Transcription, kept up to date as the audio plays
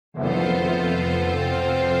Hello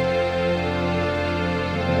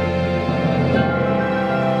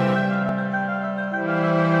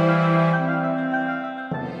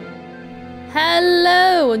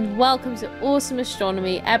and welcome to Awesome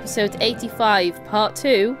Astronomy, episode 85, part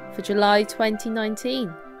 2 for July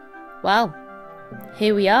 2019. Well,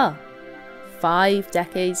 here we are, 5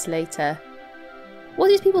 decades later. What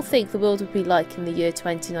did people think the world would be like in the year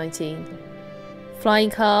 2019? Flying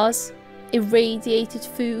cars? Irradiated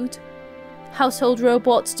food? Household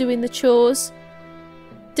robots doing the chores?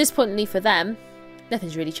 Disappointingly for them,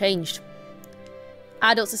 nothing's really changed.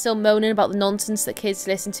 Adults are still moaning about the nonsense that kids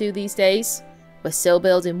listen to these days. We're still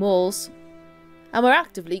building walls. And we're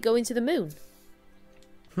actively going to the moon.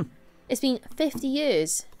 It's been 50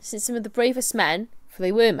 years since some of the bravest men, for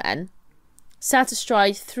they were men, sat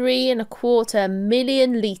astride 3.25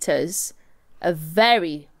 million litres of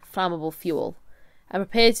very flammable fuel and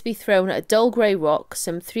prepared to be thrown at a dull grey rock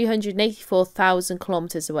some 384,000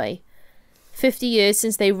 kilometres away. 50 years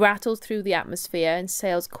since they rattled through the atmosphere and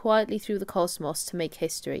sailed quietly through the cosmos to make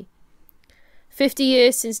history. 50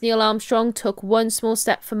 years since Neil Armstrong took one small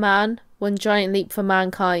step for man, one giant leap for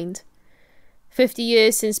mankind. 50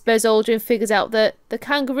 years since Buzz Aldrin figured out that the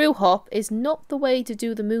kangaroo hop is not the way to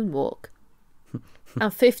do the moonwalk.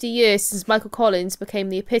 And 50 years since Michael Collins became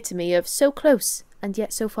the epitome of so close and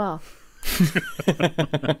yet so far.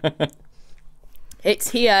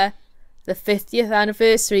 It's here. The 50th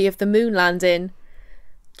anniversary of the moon landing.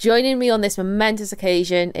 Joining me on this momentous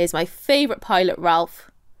occasion is my favourite pilot,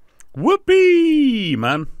 Ralph. Whoopee,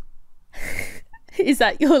 man. Is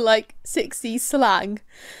that your, 60s slang?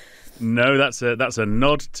 No, that's a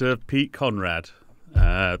nod to Pete Conrad,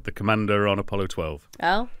 the commander on Apollo 12.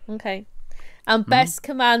 Oh, okay. And best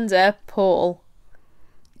commander, Paul.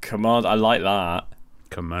 I like that.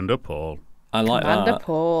 Commander Paul. I like Commander that.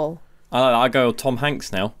 Paul. I go with Tom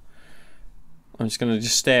Hanks now. I'm just going to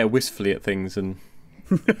stare wistfully at things and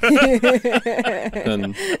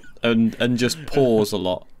and just pause a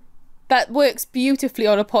lot. That works beautifully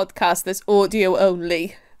on a podcast that's audio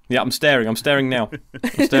only. Yeah, I'm staring now.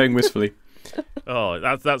 I'm staring wistfully. Oh,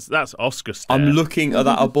 that's Oscar stare. I'm looking at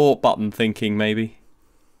that abort button thinking maybe.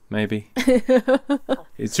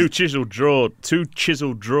 It's two chiseled jaw. No.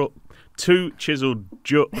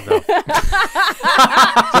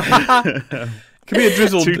 Could be a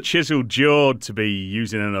drizzled. Too chiseled jawed to be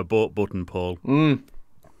using an abort button, Paul. But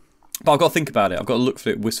I've got to think about it. I've got to look for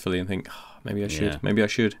it wistfully and think, maybe I should. Yeah. Maybe I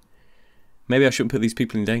should. Maybe I shouldn't put these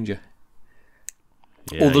people in danger.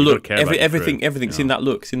 Yeah, or the look. Everything's in that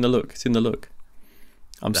look. It's in the look.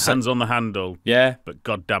 Hands on the handle. Yeah. But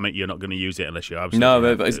god damn it, you're not going to use it unless you absolutely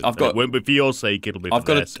No, but I've got. It won't be for your sake. It'll be. I've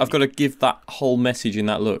got to give that whole message in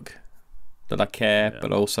that look. That I care,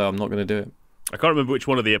 but also I'm not going to do it. I can't remember which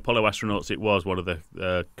one of the Apollo astronauts it was, one of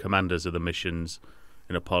the commanders of the missions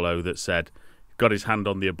in Apollo, that said, got his hand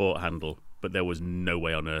on the abort handle, but there was no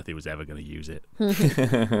way on earth he was ever going to use it.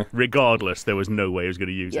 Regardless, there was no way he was going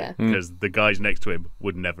to use it, because the guys next to him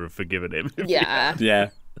would never have forgiven him. Yeah. Yeah.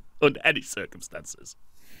 Under any circumstances.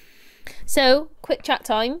 So, quick chat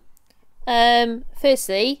time.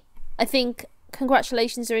 Firstly, I think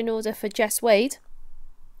congratulations are in order for Jess Wade.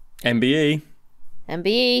 MBE,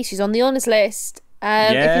 she's on the honours list.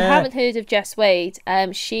 If you haven't heard of Jess Wade,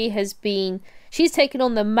 she's taken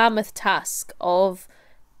on the mammoth task of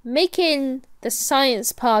making the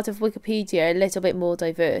science part of Wikipedia a little bit more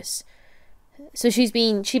diverse. So she's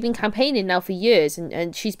been campaigning now for years,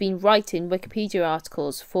 and she's been writing Wikipedia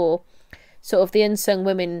articles for sort of the unsung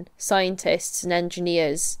women scientists and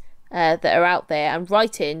engineers that are out there, and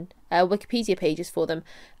writing Wikipedia pages for them,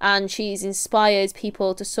 and she's inspired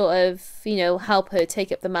people to sort of help her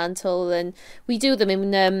take up the mantle. And we do them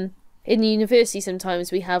in the university.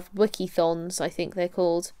 Sometimes we have wikithons, I think they're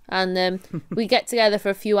called, and we get together for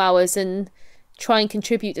a few hours and try and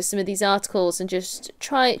contribute to some of these articles and just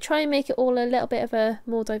try and make it all a little bit of a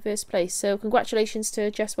more diverse place. So congratulations to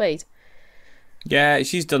Jess Wade. Yeah,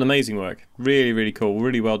 she's done amazing work. Really, really cool.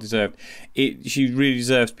 Really well deserved. She really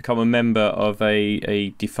deserves to become a member of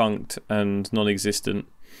a defunct and non-existent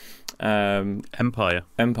Empire.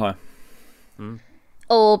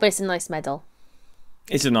 Oh, but it's a nice medal.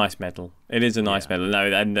 It's a nice medal. It is a nice medal.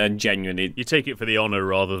 No, and genuinely, you take it for the honour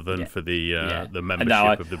rather than for the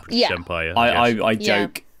membership of the British Empire. I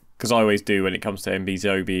joke. Because I always do when it comes to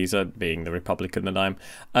MBZOBs, being the Republican that I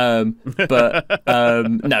am.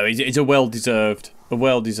 No, it's a well-deserved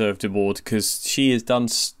award, because she has done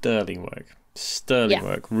sterling work.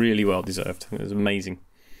 Work, really well-deserved. It was amazing.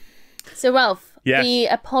 So, Ralph, the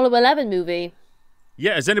Apollo 11 movie.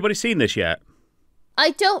 Yeah, has anybody seen this yet?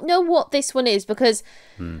 I don't know what this one is because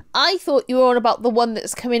I thought you were on about the one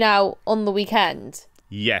that's coming out on the weekend.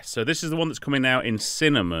 Yes, so this is the one that's coming out in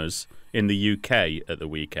cinemas in the UK at the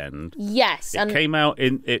weekend. Yes. It came out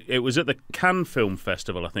it was at the Cannes Film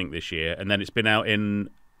Festival, I think, this year, and then it's been out in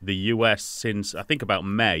the US since, I think, about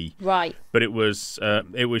May. Right. But it was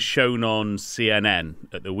shown on CNN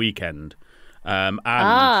at the weekend. And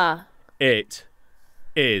it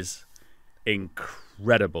is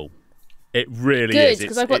incredible. It really is. Good,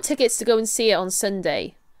 because I've got tickets to go and see it on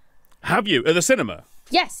Sunday. Have you? At the cinema?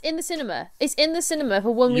 Yes, in the cinema. It's in the cinema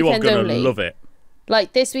for one weekend only. You are going to love it.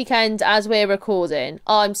 Like this weekend as we're recording.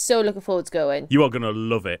 Oh, I'm so looking forward to going. You are going to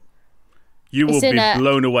love it. You will be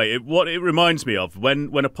blown away. What it reminds me of, when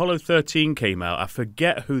Apollo 13 came out, I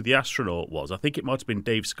forget who the astronaut was. I think it might have been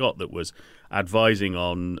Dave Scott that was advising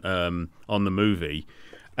on the movie.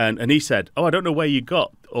 And he said, I don't know where you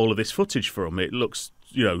got all of this footage from. It looks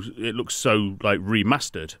so like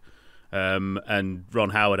remastered. And Ron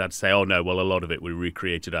Howard had to say, oh no, well, a lot of it we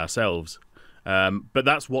recreated ourselves. But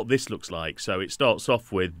that's what this looks like. So it starts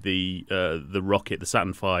off with the rocket, the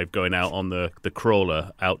Saturn V, going out on the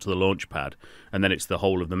crawler out to the launch pad, and then it's the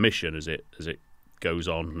whole of the mission as it goes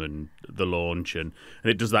on and the launch, and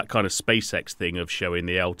it does that kind of SpaceX thing of showing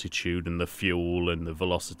the altitude and the fuel and the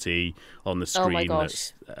velocity on the screen. Oh my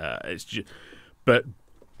gosh! It's just, but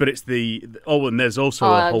it's and there's also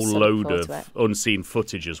a whole load of unseen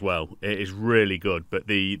footage as well. It is really good, but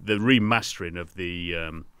the remastering of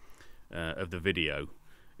the video,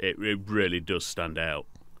 it really does stand out.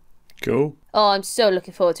 Cool. Oh, I'm so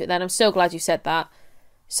looking forward to it then. I'm so glad you said that.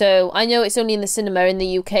 So I know it's only in the cinema in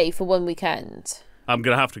the UK for one weekend. I'm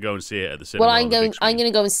gonna have to go and see it at the cinema. Well, I'm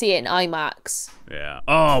gonna go and see it in IMAX. Yeah.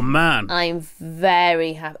 Oh man. I'm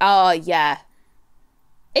very happy. Oh yeah.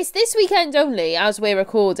 It's this weekend only as we're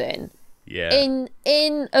recording. Yeah.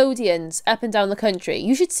 In Odeons up and down the country.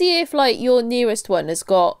 You should see if like your nearest one has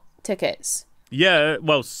got tickets. Yeah,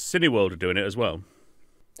 well, Cineworld are doing it as well.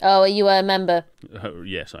 Oh, are you a member?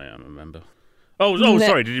 Yes, I am a member. Oh,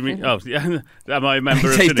 sorry, did you mean... Oh, yeah, am I a member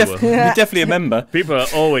of Cineworld? You're definitely a member. People are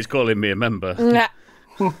always calling me a member. Nah.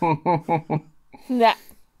 Nah.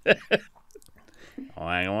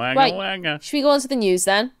 Right, should we go on to the news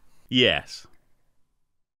then? Yes.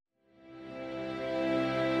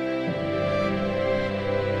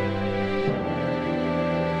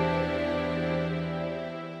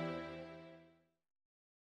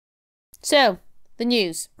 So, the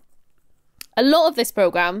news. A lot of this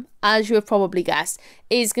programme, as you have probably guessed,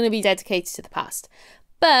 is going to be dedicated to the past.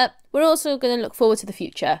 But we're also going to look forward to the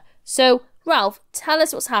future. So, Ralph, tell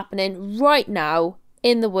us what's happening right now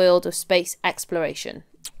in the world of space exploration.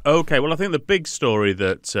 Okay, well, I think the big story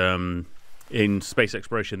that in space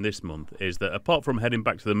exploration this month is that apart from heading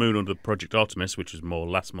back to the moon under Project Artemis, which was more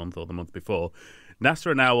last month or the month before, NASA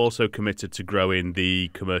are now also committed to growing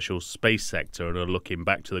the commercial space sector and are looking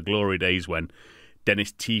back to the glory days when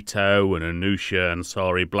Dennis Tito and Anusha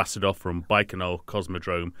Ansari blasted off from Baikonur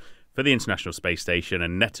Cosmodrome for the International Space Station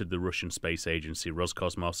and netted the Russian space agency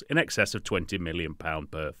Roscosmos in excess of £20 million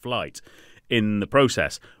per flight. In the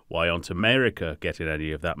process, why aren't America getting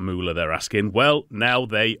any of that moolah, they're asking? Well, now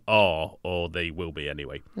they are, or they will be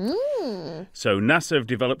anyway. So NASA have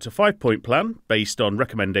developed a 5-point plan based on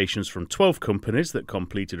recommendations from 12 companies that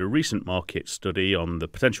completed a recent market study on the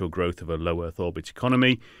potential growth of a low Earth orbit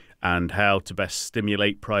economy and how to best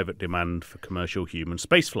stimulate private demand for commercial human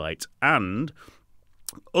spaceflight and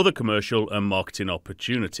other commercial and marketing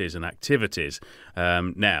opportunities and activities.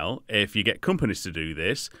 Now, if you get companies to do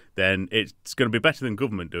this, then it's going to be better than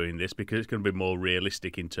government doing this because it's going to be more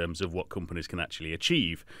realistic in terms of what companies can actually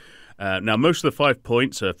achieve. Now, most of the 5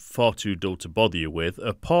 points are far too dull to bother you with,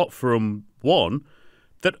 apart from one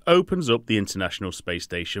that opens up the International Space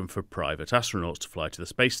Station for private astronauts to fly to the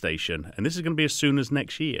space station. And this is going to be as soon as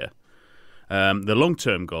next year. The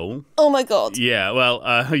long-term goal... Oh, my God. Yeah, well,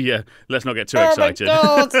 yeah, let's not get too excited.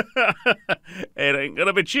 Oh, my God. It ain't going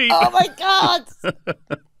to be cheap. Oh, my God.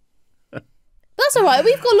 That's all right.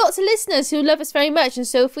 We've got lots of listeners who love us very much, and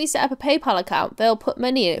so if we set up a PayPal account, they'll put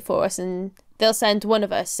money in it for us, and they'll send one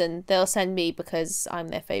of us, and they'll send me because I'm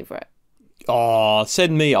their favourite. Oh,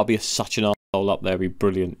 send me. I'll be such an arsehole up there. It'd be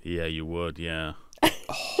brilliant. Yeah, you would, yeah. Oh,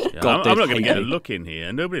 yeah God, I'm not going to get a look in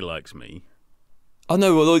here. Nobody likes me. Oh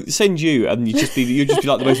no! Well, send you, and you'd just be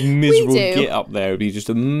like the most miserable git up there. It'd be just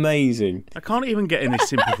amazing. I can't even get any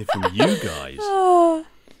sympathy from you guys. Oh.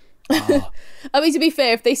 I mean, to be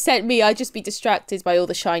fair, if they sent me, I'd just be distracted by all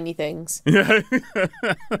the shiny things.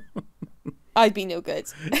 I'd be no good.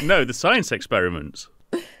 No, the science experiments.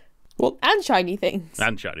 What? And shiny things.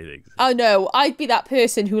 And shiny things. Oh no, I'd be that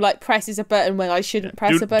person who like presses a button when I shouldn't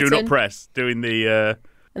press a button. Do not press. Doing the...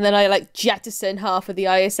 And then I like jettison half of the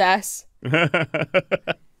ISS.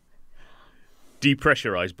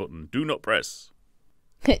 Depressurize button. Do not press.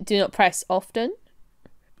 Do not press often.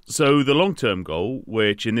 So the long-term goal,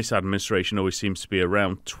 which in this administration always seems to be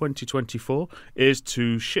around 2024, is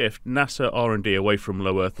to shift NASA R&D away from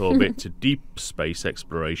low Earth orbit to deep space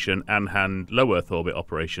exploration and hand low Earth orbit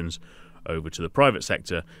operations over to the private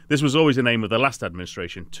sector. This was always an aim of the last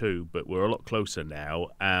administration too, but we're a lot closer now,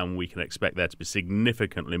 and we can expect there to be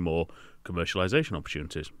significantly more commercialization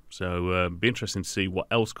opportunities. So be interesting to see what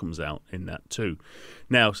else comes out in that too.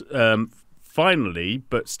 Now, finally,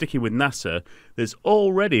 but sticking with NASA, there's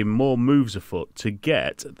already more moves afoot to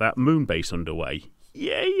get that moon base underway.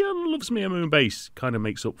 Yeah, loves me a moon base. Kind of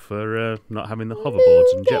makes up for not having the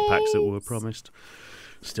hoverboards and jetpacks that were promised.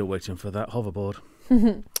 Still waiting for that hoverboard.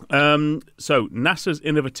 So NASA's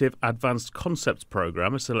Innovative Advanced Concepts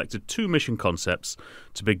Program has selected 2 mission concepts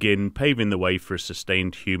to begin paving the way for a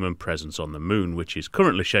sustained human presence on the moon, which is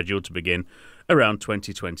currently scheduled to begin around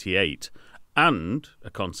 2028. And a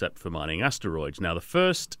concept for mining asteroids. Now, the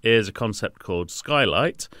first is a concept called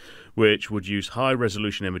Skylight, which would use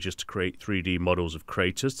high-resolution images to create 3D models of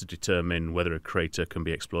craters to determine whether a crater can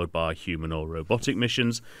be explored by human or robotic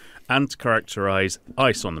missions, and to characterize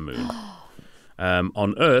ice on the moon.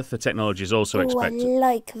 On Earth, the technology is also expected... I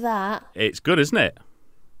like that. It's good, isn't it?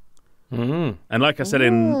 Mm. And like I said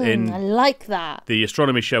in I like that. the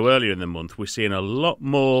astronomy show earlier in the month, we're seeing a lot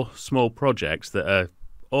more small projects that are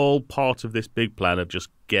all part of this big plan of just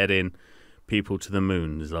getting people to the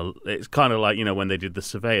moon. It's kind of like, when they did the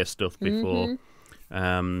Surveyor stuff before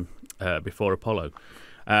Apollo.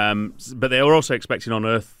 But they are also expecting on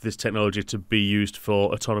Earth this technology to be used for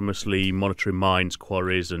autonomously monitoring mines,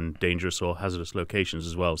 quarries, and dangerous or hazardous locations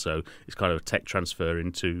as well. So it's kind of a tech transfer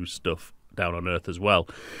into stuff down on Earth as well.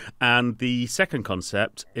 And the second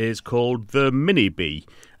concept is called the Mini Bee,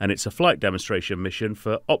 and it's a flight demonstration mission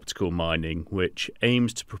for optical mining, which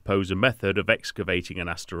aims to propose a method of excavating an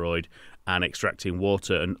asteroid and extracting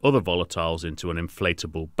water and other volatiles into an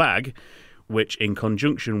inflatable bag, which in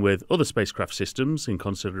conjunction with other spacecraft systems in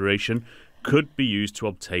consideration could be used to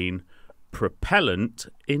obtain propellant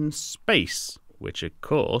in space, which of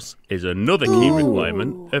course is another key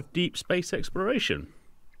requirement of deep space exploration.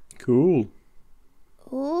 Cool.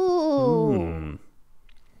 Ooh.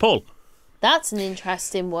 Paul. That's an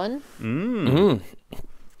interesting one.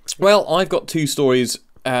 Well, I've got 2 stories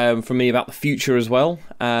from me about the future as well.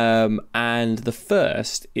 And the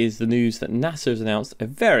first is the news that NASA has announced a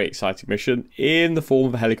very exciting mission in the form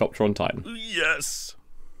of a helicopter on Titan. Yes.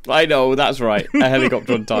 I know, that's right. A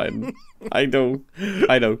helicopter on Titan. I know.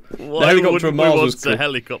 Why the helicopter on Mars was cool. a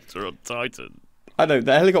helicopter on Titan? I know,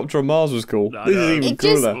 the helicopter on Mars was cool. This is even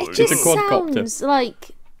cooler. It just it's a quadcopter. sounds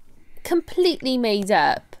like completely made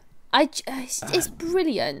up. It's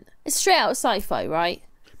brilliant. It's straight out of sci-fi, right?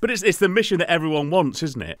 But it's the mission that everyone wants,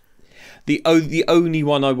 isn't it? The only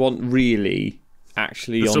one I want really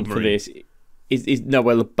actually on for this is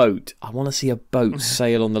a boat. I want to see a boat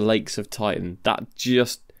sail on the lakes of Titan. That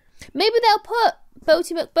just... Maybe they'll put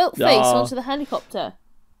Boaty McBoatface onto the helicopter.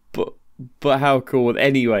 But how cool.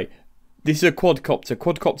 Anyway, this is a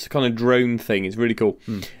quadcopter kind of drone thing. It's really cool.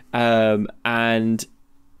 And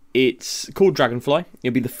it's called Dragonfly.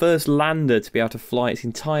 It'll be the first lander to be able to fly its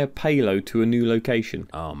entire payload to a new location.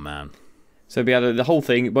 Oh, man. So be able to, the whole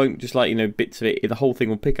thing, it won't just bits of it. The whole thing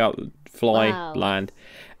will pick up, fly, land.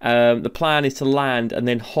 The plan is to land and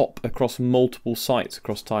then hop across multiple sites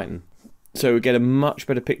across Titan. So we get a much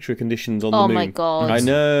better picture of conditions on the moon. Oh my god. I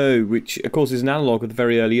know, which of course is an analogue with the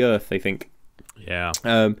very early Earth, they think. Yeah.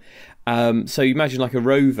 So you imagine like a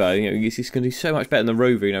rover, it's going to do so much better than the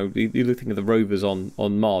rover. You think of the rovers on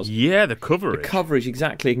Mars. Yeah, the coverage. The coverage,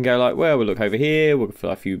 exactly. You can go like, well, we'll look over here, we'll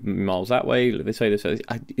fly a few miles that way, look this way, this way.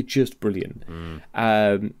 It's just brilliant.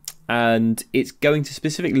 And it's going to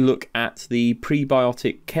specifically look at the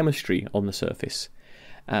prebiotic chemistry on the surface.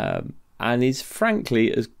 And is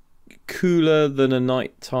frankly as cooler than a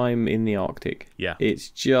night time in the Arctic. Yeah. It's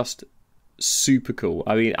just super cool.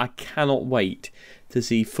 I mean, I cannot wait to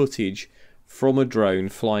see footage from a drone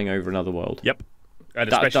flying over another world. Yep.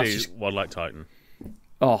 And especially one like Titan.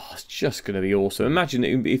 Oh, it's just going to be awesome. Imagine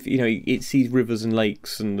if it sees rivers and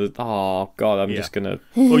lakes and I'm just going to...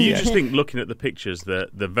 Well, you just think, looking at the pictures, the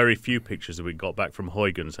very few pictures that we got back from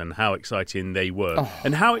Huygens and how exciting they were.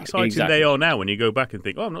 And how exciting they are now when you go back and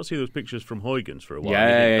think, I've not seen those pictures from Huygens for a while.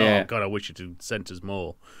 Yeah. Oh, God, I wish it had sent us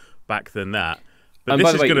more back than that. But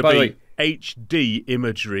this is going to be HD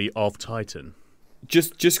imagery of Titan.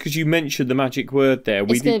 just because you mentioned the magic word there,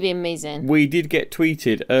 It's going to be amazing. We did get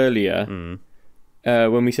tweeted earlier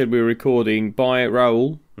when we said we were recording by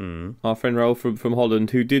Raoul, our friend Raoul from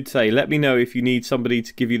Holland, who did say, let me know if you need somebody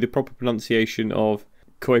to give you the proper pronunciation of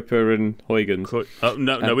Kuiper and Huygens.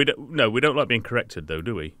 No, we don't. No, we don't like being corrected, though,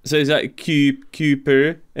 do we? So is that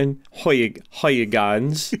Kuiper and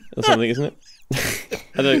Huygens or something, isn't it?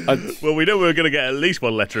 Well, we know we're going to get at least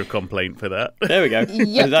one letter of complaint for that. There we go.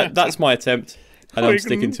 Yep. That's my attempt, and I'm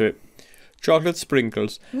sticking to it. Chocolate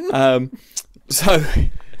sprinkles. So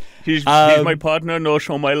He's my partner, nor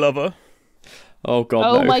shall my lover. Oh God!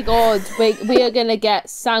 Oh no. my God, we are going to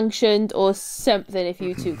get sanctioned or something if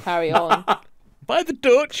you two carry on. By the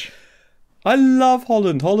Dutch. I love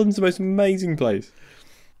Holland. Holland's the most amazing place.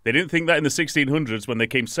 They didn't think that in the 1600s when they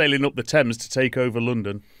came sailing up the Thames to take over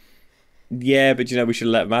London. Yeah, but we should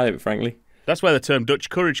let them at it, frankly. That's where the term Dutch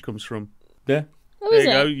courage comes from. Yeah. Oh, There is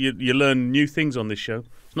you go. it? You learn new things on this show.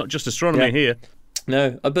 It's not just astronomy here.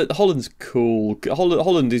 No, but Holland's cool.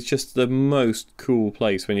 Holland is just the most cool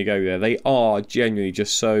place when you go there. They are genuinely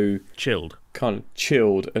just so Chilled. kind of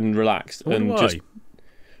chilled and relaxed and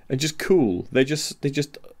just cool. They're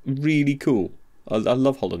just really cool. I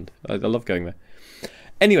love Holland. I love going there.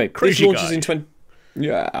 Anyway, Crazy this launches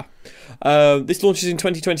guy. This launches in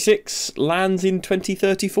 2026, lands in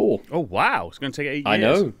 2034. Oh, wow. It's going to take 8 years. I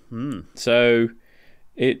know. So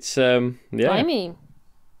it's Blimey.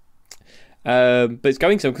 but it's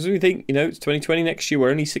going so because we think it's 2020 next year.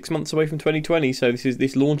 We're only 6 months away from 2020, so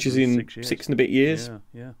this launches in 6 and a bit years.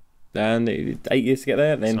 Yeah. And 8 years to get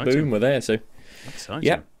there, and then Exciting. boom, we're there. So Exciting.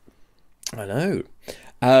 yeah, I know.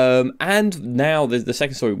 And now the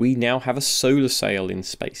second story, we now have a solar sail in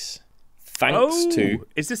space. Thanks to...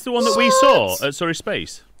 Is this the one that we saw at Surrey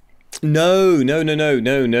Space? No.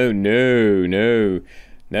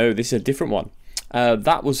 This is a different one.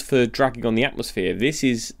 That was for dragging on the atmosphere. This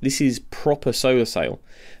is proper solar sail.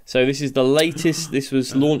 So this is the latest. This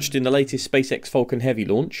was launched in the latest SpaceX Falcon Heavy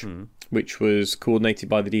launch, which was coordinated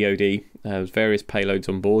by the DoD. There was various payloads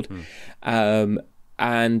on board.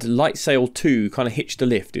 And Light Sail 2 kind of hitched a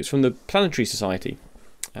lift. It was from the Planetary Society.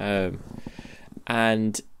 And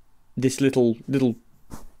this little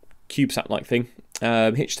CubeSat-like thing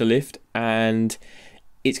hitched a lift, and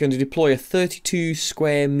it's going to deploy a 32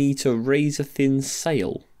 square metre razor-thin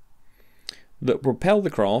sail that will propel the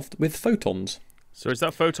craft with photons. So is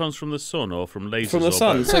that photons from the sun or from lasers? From the or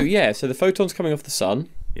sun. both? So the photons coming off the sun.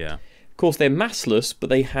 Yeah. Of course, they're massless, but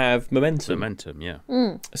they have momentum. Yeah.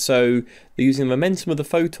 So they're using the momentum of the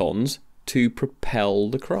photons to propel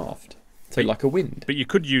the craft. So like a wind. But you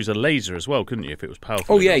could use a laser as well, couldn't you, if it was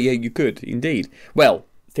powerful? Oh, yeah, you could, indeed. Well,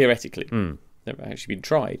 theoretically. Never actually been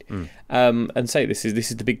tried. And say this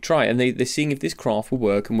is the big try. And they're seeing if this craft will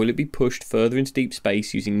work and will it be pushed further into deep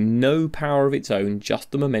space using no power of its own,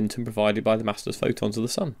 just the momentum provided by the massless photons of the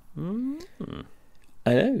sun.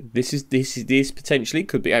 I know. This potentially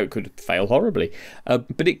could be... it could fail horribly.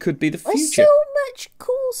 But it could be the future. There's so much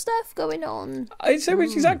cool stuff going on. It's so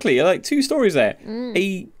much, exactly. Like 2 stories there.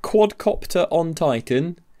 A quadcopter on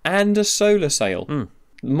Titan and a solar sail.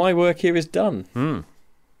 My work here is done.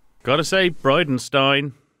 Gotta say,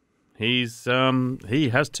 Bridenstine, he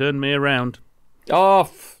has turned me around. Oh,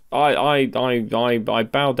 I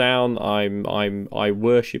bow down. I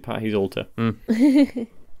worship at his altar.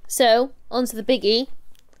 So, on to the biggie,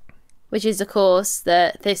 which is, of course,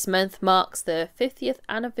 that this month marks the 50th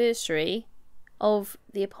anniversary of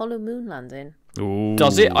the Apollo moon landing. Ooh.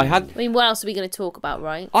 Does it? I mean, what else are we going to talk about,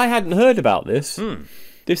 right? I hadn't heard about this.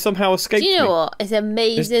 This somehow escaped Do you know me. what? It's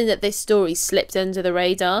amazing that this story slipped under the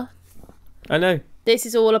radar. I know. This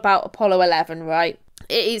is all about Apollo 11, right?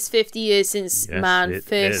 It is 50 years since man it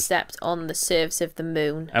first is. stepped on the surface of the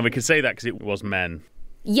moon. And we can say that because it was men.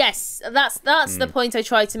 Yes, that's the point I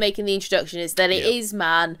tried to make in the introduction, is that it is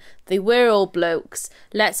man. They were all blokes.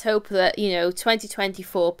 Let's hope that,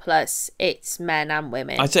 2024 plus, it's men and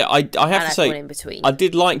women. I have to everyone say, in between. I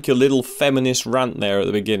did like your little feminist rant there at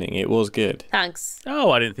the beginning. It was good. Thanks.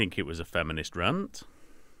 Oh, I didn't think it was a feminist rant.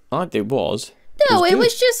 It was. No, it good.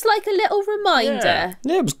 was just like a little reminder.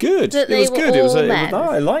 Yeah, it was good. That It was they were good. It was. all men.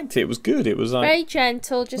 I liked it. It was good. It was like Very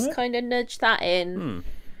gentle, just kind of nudge that in.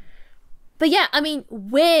 But yeah, I mean,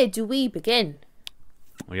 where do we begin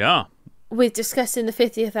Yeah. with discussing the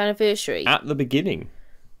 50th anniversary? at the beginning.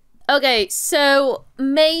 Okay, so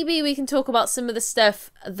maybe we can talk about some of the stuff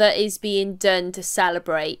that is being done to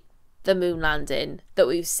celebrate the moon landing that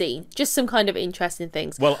we've seen. Just some kind of interesting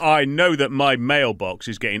things. Well, I know that my mailbox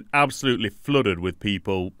is getting absolutely flooded with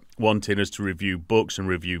people wanting us to review books and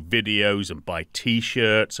review videos and buy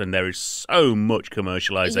T-shirts, and there is so much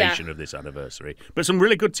commercialisation of this anniversary. But some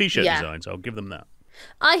really good T-shirt designs, I'll give them that.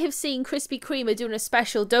 I have seen Krispy Kreme are doing a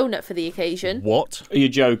special donut for the occasion. What? Are you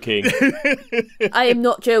joking? I am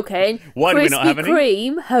not joking. Why do we not have any?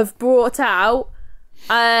 Krispy Kreme have brought out,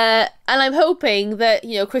 and I'm hoping that,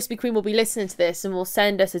 you know, Krispy Kreme will be listening to this and will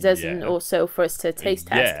send us a dozen or so for us to taste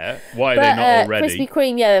test. Yeah, why are they not already? Krispy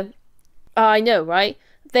Kreme, I know, right?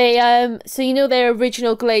 They so you know their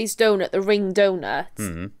original glazed donut, the ring donut.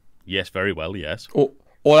 Mm-hmm. Yes, very well. Yes. Or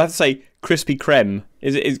I have to say, Krispy Kreme.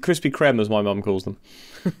 Is Krispy Kreme, as my mum calls them?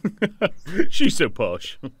 She's so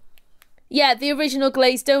posh. Yeah, the original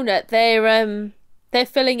glazed donut. They're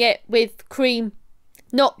filling it with cream,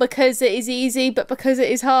 not because it is easy, but because it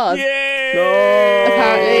is hard. Yay! No!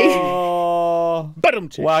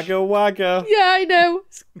 Apparently. Wagga wagga. Yeah, I know.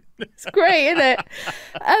 It's great, isn't it?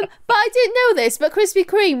 But I didn't know this, but Krispy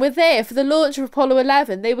Kreme were there for the launch of Apollo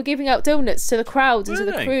 11. They were giving out donuts to the crowd and to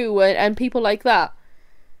the crew and people like that.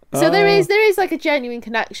 So there is like a genuine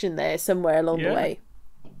connection there somewhere along the way.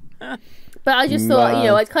 But I just thought, you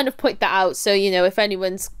know, I'd kind of point that out. So, you know, if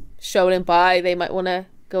anyone's strolling by, they might want to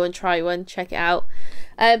go and try one, check it out.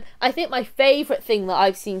 I think my favourite thing that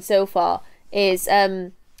I've seen so far is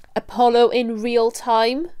Apollo in Real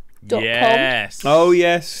Time. Yes. Oh,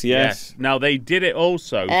 yes. Now, they did it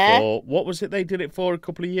also for... What was it they did it for a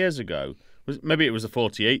couple of years ago? Maybe it was the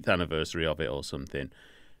 48th anniversary of it or something.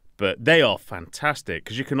 But they are fantastic,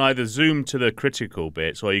 because you can either zoom to the critical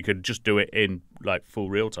bits or you could just do it in, like,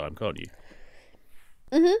 full real time, can't you?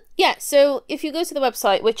 Mm-hmm. Yeah, so if you go to the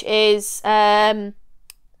website, which is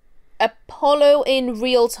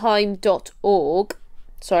apolloinrealtime.org.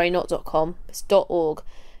 Sorry, not .com. It's .org.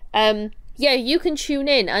 Yeah, you can tune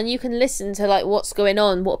in and you can listen to like what's going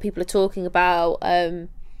on, what people are talking about,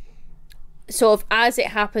 sort of as it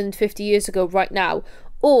happened 50 years ago right now,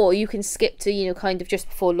 or you can skip to, you know, kind of just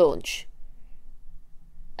before launch.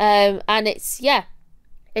 And it's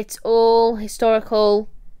all historical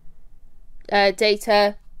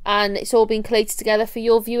data, and it's all been collated together for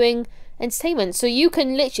your viewing entertainment. So you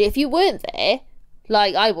can literally, if you weren't there,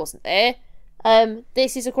 like I wasn't there,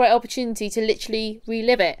 this is a great opportunity to literally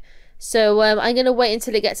relive it. So I'm going to wait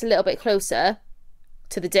until it gets a little bit closer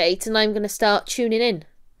to the date, and I'm going to start tuning in.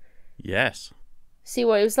 Yes. See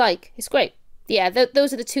what it was like. It's great. Yeah,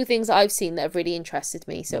 those are the two things that I've seen that have really interested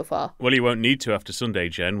me so far. Well, you won't need to after Sunday,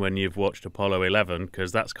 Jen, when you've watched Apollo 11,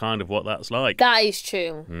 because that's kind of what that's like. That is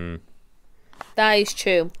true. That is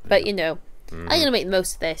true. But, you know, I'm going to make the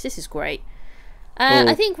most of this. This is great.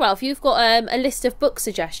 I think, Ralph, you've got a list of book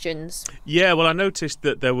suggestions. Yeah, well, I noticed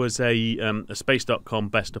that there was a space.com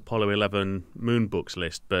best Apollo 11 moon books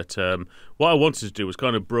list, but what I wanted to do was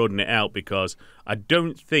kind of broaden it out, because I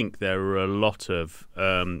don't think there are a lot of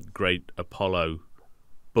great Apollo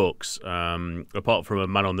books, apart from A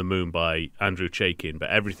Man on the Moon by Andrew Chaikin,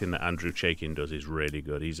 but everything that Andrew Chaikin does is really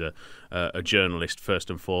good. He's a journalist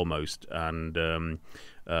first and foremost, and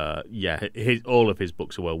all of his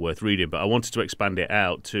books are well worth reading, but I wanted to expand it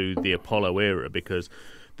out to the Apollo era, because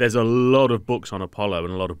there's a lot of books on Apollo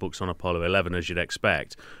and a lot of books on Apollo 11, as you'd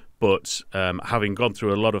expect. But having gone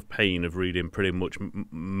through a lot of pain of reading pretty much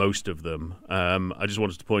most of them, I just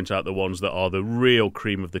wanted to point out the ones that are the real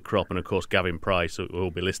cream of the crop. And, of course, Gavin Price, who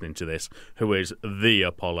will be listening to this, who is the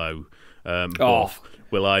Apollo buff,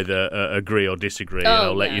 will either agree or disagree, and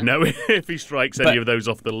I'll let you know if he strikes any of those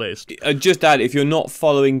off the list. Just add, if you're not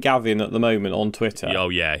following Gavin at the moment on Twitter... Oh,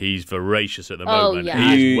 yeah, he's voracious at the moment.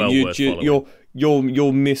 Yeah. He's worth following.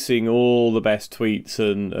 You're missing all the best tweets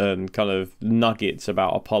and kind of nuggets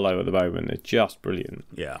about Apollo at the moment. It's just brilliant.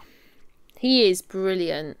 Yeah. He is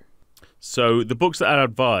brilliant. So the books that I'd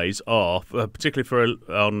advise are, particularly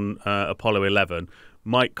on Apollo 11,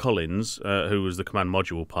 Mike Collins, who was the command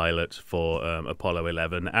module pilot for Apollo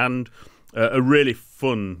 11, and a really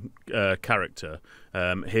fun character.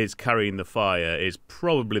 His Carrying the Fire is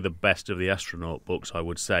probably the best of the astronaut books, I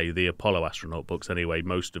would say. The Apollo astronaut books, anyway.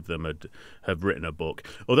 Most of them have written a book.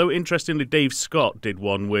 Although, interestingly, Dave Scott did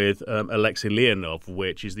one with Alexei Leonov,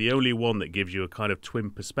 which is the only one that gives you a kind of twin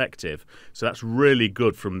perspective. So that's really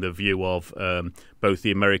good from the view of both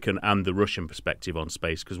the American and the Russian perspective on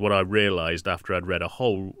space. Because what I realised after I'd read a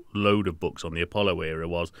whole load of books on the Apollo era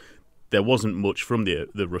was there wasn't much from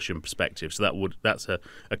the Russian perspective, so that's a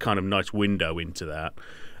kind of nice window into that.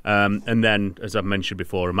 And then, as I've mentioned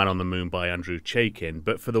before, A Man on the Moon by Andrew Chaikin.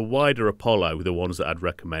 But for the wider Apollo, the ones that I'd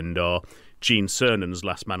recommend are Gene Cernan's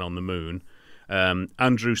Last Man on the Moon,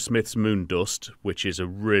 Andrew Smith's Moon Dust, which is a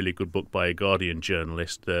really good book by a Guardian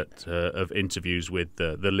journalist that of interviews with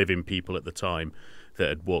the living people at the time that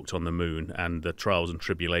had walked on the moon and the trials and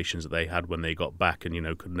tribulations that they had when they got back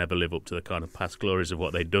and, could never live up to the kind of past glories of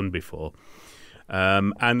what they'd done before.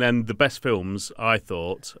 And then the best films, I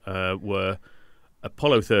thought, were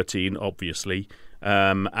Apollo 13, obviously,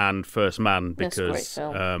 and First Man, because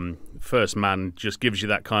First Man just gives you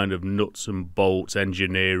that kind of nuts and bolts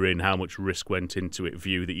engineering, how much risk went into it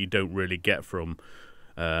view that you don't really get from,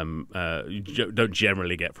 don't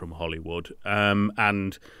generally get from Hollywood.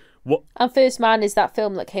 And First Man is that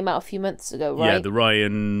film that came out a few months ago, right? Yeah, the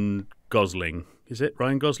Ryan Gosling. Is it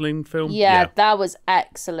Ryan Gosling film? Yeah, that was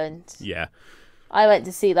excellent. Yeah. I went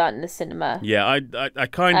to see that in the cinema. Yeah, I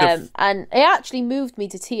kind of... And it actually moved me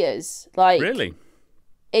to tears. Like, really?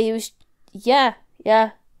 It was... Yeah.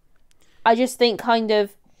 I just think kind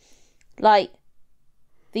of, like,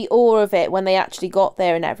 the awe of it when they actually got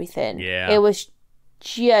there and everything. Yeah. It was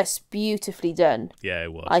just beautifully done. Yeah,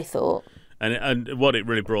 it was. I thought. And what it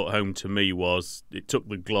really brought home to me was it took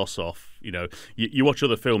the gloss off. You watch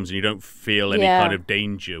other films and you don't feel any kind of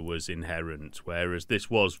danger was inherent, whereas this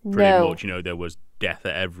was pretty much, there was death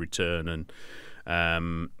at every turn, and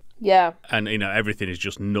and everything is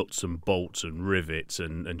just nuts and bolts and rivets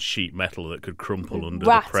and sheet metal that could crumple under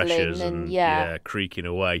the pressures and creaking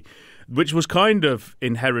away, which was kind of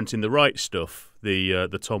inherent in the Right Stuff, the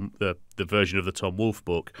version of the Tom Wolfe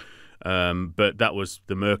book. But that was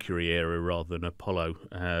the Mercury era rather than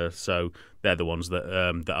Apollo. So they're the ones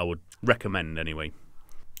that I would recommend anyway.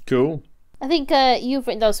 Cool. I think you've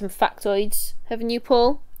written down some factoids, haven't you,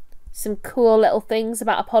 Paul? Some cool little things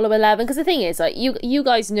about Apollo 11. Because the thing is, like, you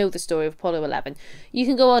guys know the story of Apollo 11. You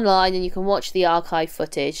can go online and you can watch the archive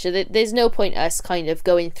footage. So there's no point us kind of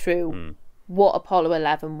going through what Apollo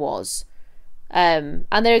 11 was. And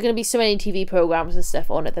there are going to be so many TV programs and stuff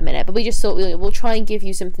on at the minute, but we just thought we'll try and give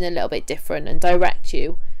you something a little bit different and direct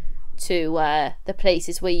you to the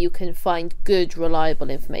places where you can find good, reliable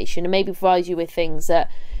information, and maybe provide you with things that,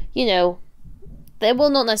 they will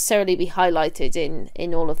not necessarily be highlighted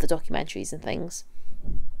in all of the documentaries and things.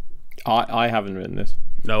 I haven't written this.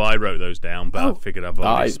 No, I wrote those down, but I figured I've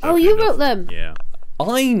already spoken you enough. wrote them? Yeah.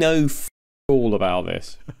 I know all about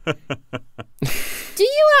this. Do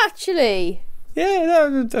you actually?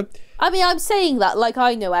 Yeah, I mean, I'm saying that like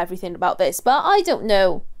I know everything about this, but I don't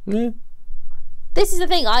know. Yeah. This is the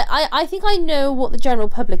thing. I think I know what the general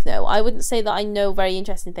public know. I wouldn't say that I know very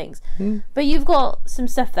interesting things. But you've got some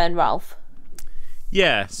stuff then, Ralph.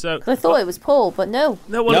 Yeah, so... I thought it was Paul, but no.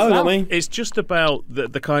 No, not me. It's just about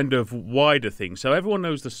the kind of wider thing. So everyone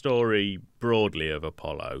knows the story broadly of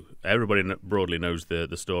Apollo. Everybody broadly knows the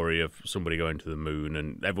story of somebody going to the moon,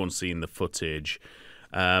 and everyone's seen the footage.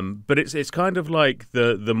 But it's kind of like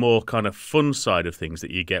the more kind of fun side of things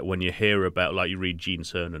that you get when you hear about, like you read Gene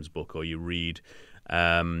Cernan's book or you read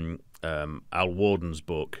Al Warden's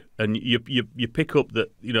book, and you pick up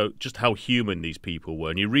that just how human these people were.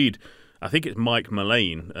 And you read, I think it's Mike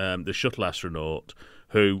Mullane, the shuttle astronaut,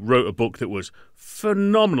 who wrote a book that was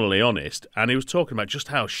phenomenally honest, and he was talking about just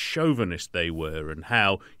how chauvinist they were and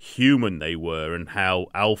how human they were and how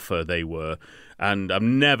alpha they were. And I've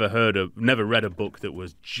never read a book that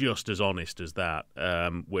was just as honest as that,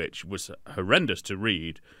 which was horrendous to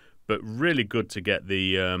read, but really good to get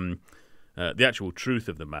the actual truth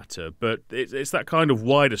of the matter. But it's that kind of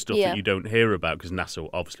wider stuff that you don't hear about because NASA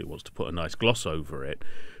obviously wants to put a nice gloss over it.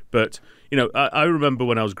 But I remember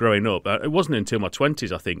when I was growing up, it wasn't until my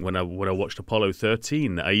 20s, I think, when I watched Apollo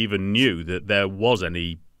 13 that I even knew that there was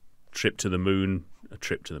any a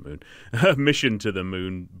mission to the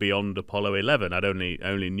moon beyond Apollo 11. I'd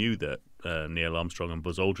only knew that Neil Armstrong and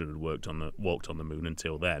Buzz Aldrin had walked on the moon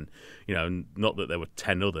until then. Not that there were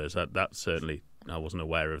 10 others. That certainly I wasn't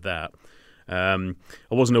aware of that. I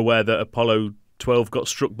wasn't aware that Apollo 12 got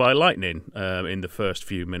struck by lightning in the first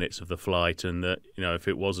few minutes of the flight, and that if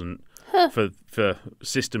it wasn't for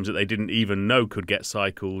systems that they didn't even know could get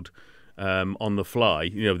cycled on the fly,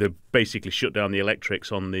 they basically shut down the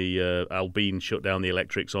electrics on the Al Bean shut down the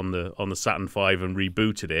electrics on the Saturn V and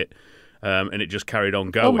rebooted it, and it just carried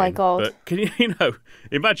on going. Oh my god! But can you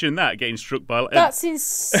imagine that getting struck by? That's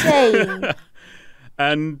insane.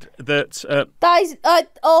 And that is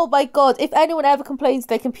oh my god! If anyone ever complains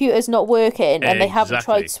their computer's not working and they haven't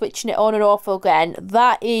tried switching it on and off again,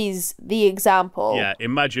 that is the example. Yeah,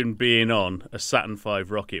 imagine being on a Saturn V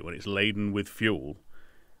rocket when it's laden with fuel,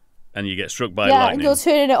 and you get struck by lightning. Yeah, and you're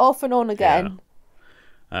turning it off and on again.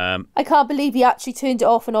 Yeah. I can't believe he actually turned it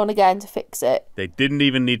off and on again to fix it. They didn't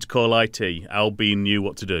even need to call IT. Al Bean knew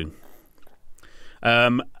what to do.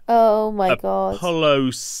 Oh my God.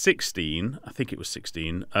 Apollo 16, I think it was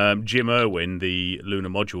 16, Jim Irwin, the lunar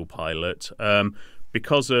module pilot,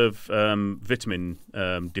 because of vitamin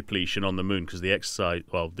depletion on the moon, because the exercise,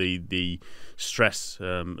 the stress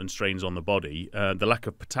and strains on the body, the lack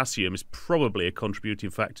of potassium is probably a contributing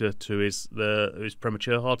factor to his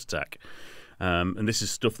premature heart attack. And this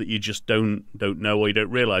is stuff that you just don't know or you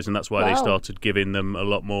don't realise, and that's why they started giving them a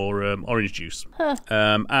lot more orange juice.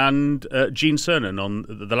 And Gene Cernan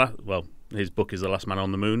on his book is The Last Man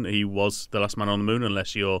on the Moon. He was the last man on the moon,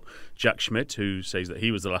 unless you're Jack Schmidt, who says that he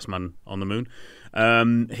was the last man on the moon.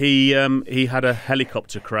 He had a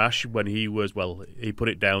helicopter crash when he put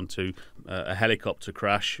it down to a helicopter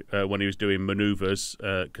crash when he was doing manoeuvres,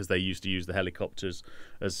 because they used to use the helicopters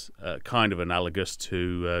as kind of analogous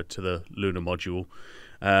to the lunar module.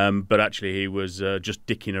 But actually he was just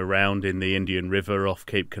dicking around in the Indian River off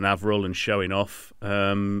Cape Canaveral and showing off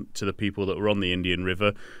to the people that were on the Indian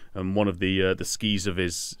River. And one of the skis of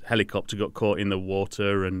his helicopter got caught in the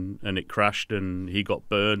water and it crashed and he got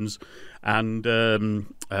burns. And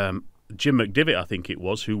Jim McDivitt, I think it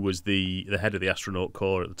was, who was the head of the astronaut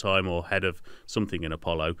corps at the time, or head of something in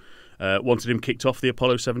Apollo, wanted him kicked off the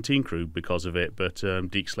Apollo 17 crew because of it, but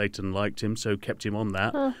Deke Slayton liked him, so kept him on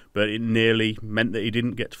that. But it nearly meant that he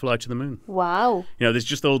didn't get to fly to the moon. Wow. There's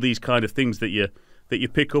just all these kind of things that you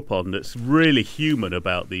pick up on that's really human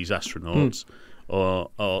about these astronauts. Or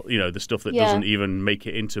the stuff that doesn't even make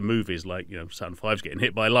it into movies, like Saturn V's getting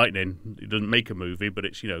hit by lightning. It doesn't make a movie, but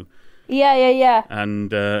it's Yeah. And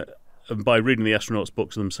by reading the astronauts'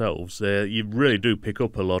 books themselves, you really do pick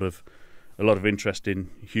up a lot of interesting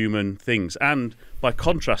human things, and by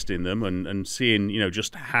contrasting them and seeing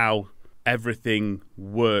just how everything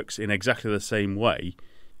works in exactly the same way,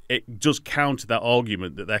 it does counter that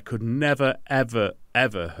argument that there could never, ever,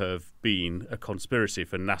 ever have been a conspiracy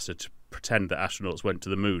for NASA to pretend that astronauts went to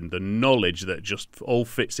the moon. The knowledge that just all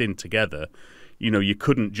fits in together. You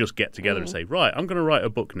couldn't just get together and say, right, I'm going to write a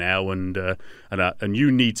book now, and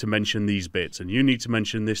you need to mention these bits, and you need to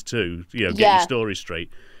mention this too. Get your story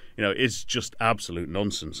straight. It's just absolute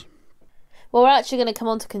nonsense. Well, we're actually going to come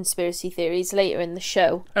on to conspiracy theories later in the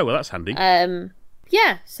show. Oh, well, that's handy.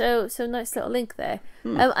 Yeah, so nice little link there.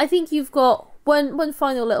 I think you've got one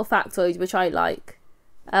final little factoid, which I like,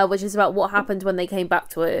 which is about what happened when they came back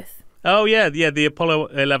to Earth. Oh, yeah, the Apollo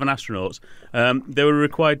 11 astronauts, they were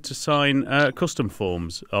required to sign custom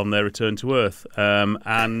forms on their return to Earth,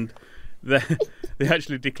 and they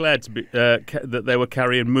actually declared to be, that they were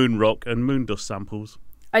carrying moon rock and moon dust samples.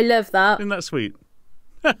 I love that. Isn't that sweet?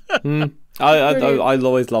 I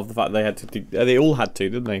always love the fact they had to they all had to,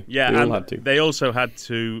 didn't they? Yeah, they all had to. They also had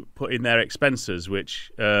to put in their expenses,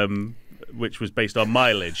 which was based on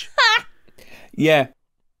mileage. Yeah.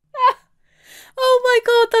 Oh my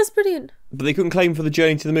God, that's brilliant. But they couldn't claim for the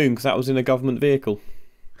journey to the moon because that was in a government vehicle.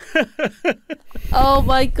 Oh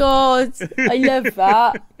my God, I love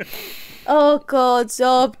that. Oh God,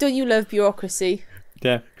 don't you love bureaucracy?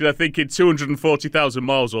 Yeah. Because I think in 240,000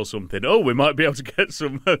 miles or something, we might be able to get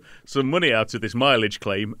some money out of this mileage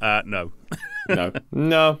claim. No.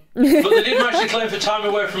 No. But they did actually claim for time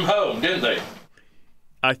away from home, didn't they?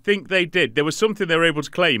 I think they did. There was something they were able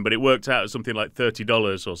to claim, but it worked out as something like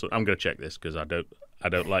 $30 or something. I'm going to check this because I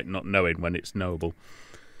don't like not knowing when it's knowable.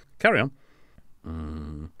 Carry on.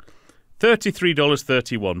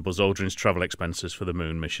 $33.31 Buzz Aldrin's travel expenses for the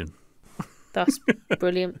moon mission. That's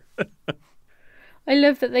brilliant. I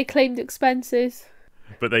love that they claimed expenses.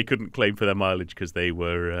 But they couldn't claim for their mileage because they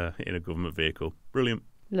were in a government vehicle. Brilliant.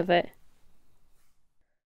 Love it.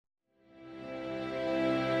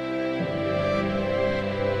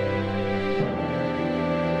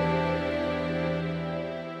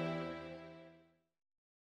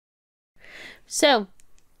 So,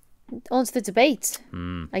 on to the debate,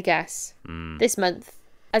 I guess, this month.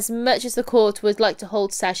 As much as the court would like to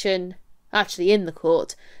hold session, actually in the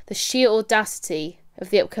court, the sheer audacity of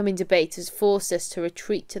the upcoming debate has forced us to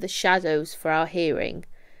retreat to the shadows for our hearing,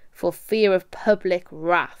 for fear of public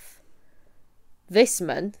wrath. This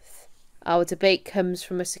month, our debate comes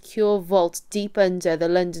from a secure vault deep under the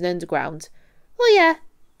London Underground. Well, yeah,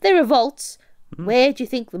 there are vaults. Where do you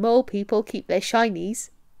think the mole people keep their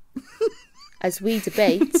shinies? As we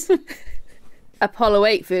debate Apollo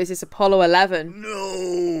 8 versus Apollo 11.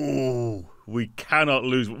 No, we cannot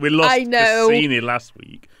lose. We lost Cassini last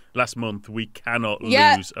month. We cannot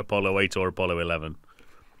lose Apollo 8 or Apollo 11.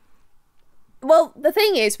 Well, the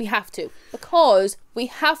thing is, we have to, because we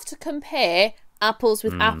have to compare apples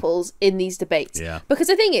with apples in these debates. Yeah. Because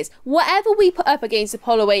the thing is, whatever we put up against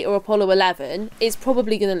Apollo 8 or Apollo 11 is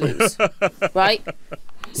probably going to lose, right?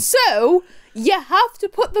 So you have to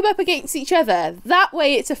put them up against each other. That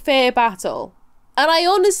way it's a fair battle. And I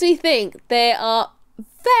honestly think there are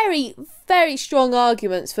very, very strong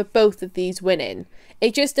arguments for both of these winning.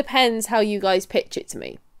 It just depends how you guys pitch it to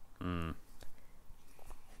me.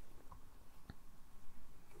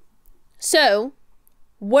 So,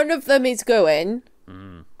 one of them is going.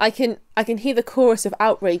 I can hear the chorus of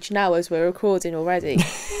outrage now as we're recording already.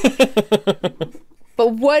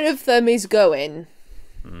 But one of them is going.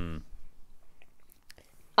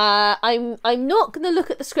 I'm not going to look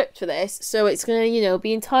at the script for this, so it's going to,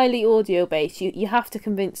 be entirely audio based. You have to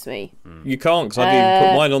convince me. You can't, because I didn't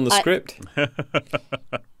put mine on the script.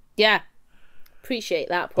 Yeah. Appreciate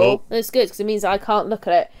that, Paul. That's good, because it means I can't look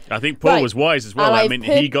at it. I think Paul was wise as well. And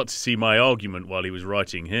he got to see my argument while he was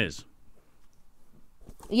writing his.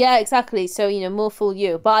 Yeah, exactly. So, more fool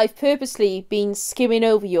you. But I've purposely been skimming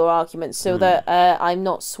over your arguments so that I'm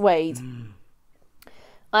not swayed.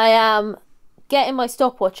 I am getting my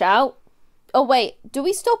stopwatch out. Oh, wait. Do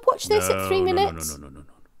we stopwatch this at 3 minutes?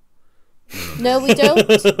 No, we don't?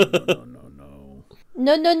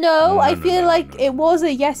 No. I feel like it was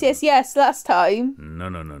a yes last time. No.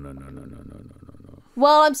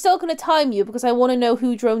 Well, I'm still going to time you because I want to know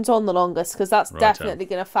who drones on the longest, because that's definitely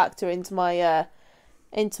going to factor into my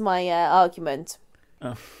argument.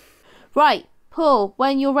 Right, Paul,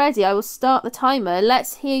 when you're ready, I will start the timer.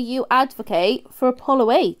 Let's hear you advocate for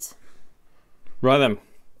Apollo 8. Right then.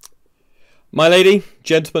 My lady,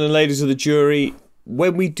 gentlemen and ladies of the jury,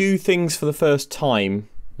 when we do things for the first time,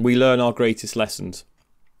 we learn our greatest lessons.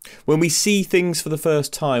 When we see things for the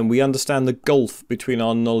first time, we understand the gulf between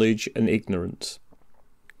our knowledge and ignorance.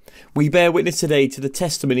 We bear witness today to the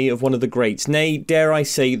testimony of one of the greats, nay, dare I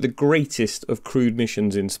say, the greatest of crewed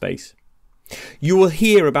missions in space. You will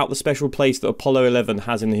hear about the special place that Apollo 11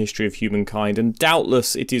 has in the history of humankind, and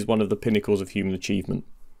doubtless it is one of the pinnacles of human achievement.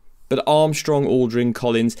 But Armstrong, Aldrin,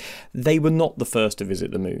 Collins, they were not the first to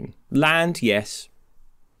visit the moon. Land, yes,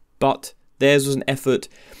 but theirs was an effort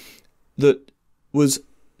that was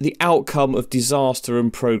the outcome of disaster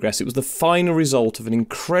and progress. It was the final result of an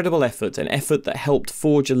incredible effort, an effort that helped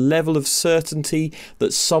forge a level of certainty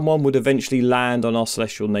that someone would eventually land on our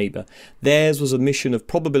celestial neighbour. Theirs was a mission of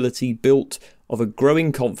probability built of a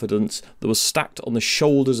growing confidence that was stacked on the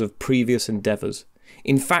shoulders of previous endeavours.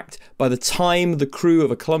 In fact, by the time the crew of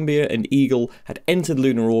a Columbia and Eagle had entered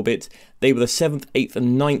lunar orbit, they were the 7th, 8th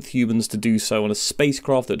and 9th humans to do so on a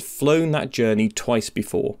spacecraft that had flown that journey twice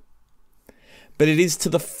before. But it is to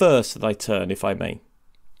the first that I turn, if I may.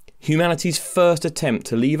 Humanity's first attempt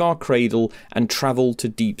to leave our cradle and travel to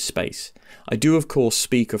deep space. I do, of course,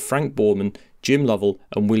 speak of Frank Borman, Jim Lovell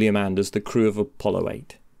and William Anders, the crew of Apollo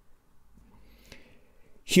 8.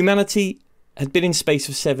 Humanity had been in space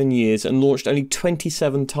for 7 years and launched only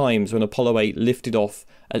 27 times when Apollo 8 lifted off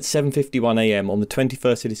at 7:51 a.m. on the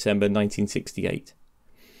 21st of December 1968.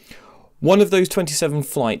 One of those 27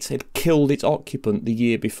 flights had killed its occupant the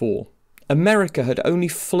year before. America had only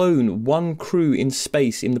flown one crew in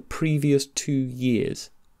space in the previous 2 years.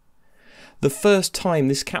 The first time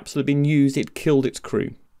this capsule had been used, it killed its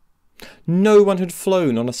crew. No one had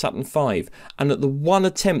flown on a Saturn V, and at the one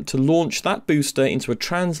attempt to launch that booster into a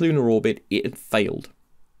translunar orbit, it had failed.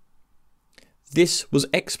 This was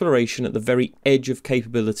exploration at the very edge of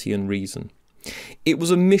capability and reason. It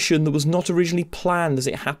was a mission that was not originally planned as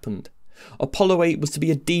it happened. Apollo 8 was to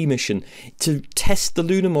be a D mission, to test the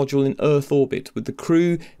lunar module in Earth orbit, with the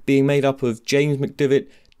crew being made up of James McDivitt,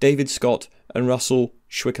 David Scott and Russell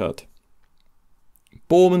Schweickart.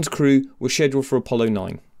 Borman's crew was scheduled for Apollo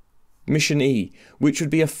 9. Mission E, which would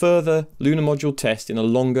be a further lunar module test in a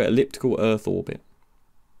longer elliptical Earth orbit.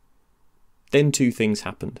 Then two things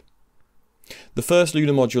happened. The first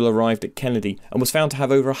lunar module arrived at Kennedy and was found to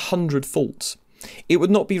have over 100 faults. It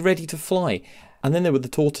would not be ready to fly, and then there were the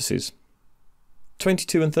tortoises.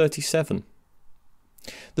 22 and 37.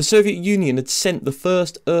 The Soviet Union had sent the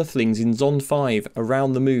first Earthlings in Zond 5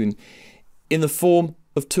 around the moon in the form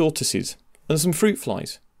of tortoises and some fruit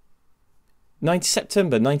flies. 9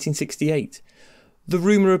 September 1968. The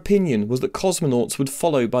rumour opinion was that cosmonauts would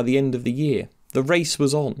follow by the end of the year. The race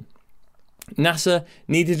was on. NASA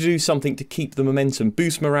needed to do something to keep the momentum,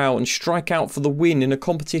 boost morale and strike out for the win in a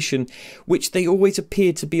competition which they always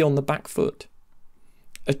appeared to be on the back foot.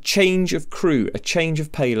 A change of crew, a change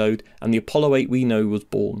of payload, and the Apollo 8 we know was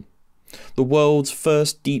born. The world's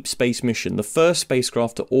first deep space mission, the first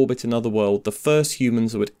spacecraft to orbit another world, the first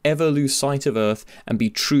humans that would ever lose sight of Earth and be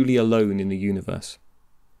truly alone in the universe.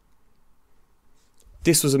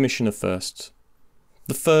 This was a mission of firsts.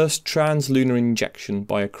 The first translunar injection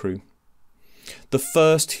by a crew. The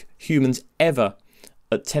first humans ever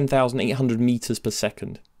at 10,800 metres per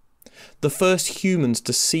second. The first humans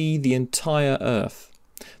to see the entire Earth.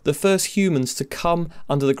 The first humans to come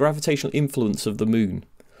under the gravitational influence of the moon.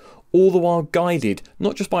 All the while guided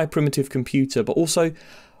not just by a primitive computer, but also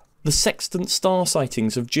the sextant star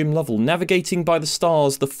sightings of Jim Lovell, navigating by the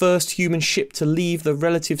stars, the first human ship to leave the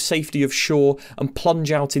relative safety of shore and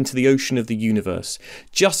plunge out into the ocean of the universe,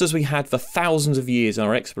 just as we had for thousands of years in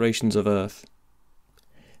our explorations of Earth.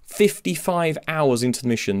 55 hours into the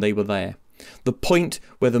mission they were there, the point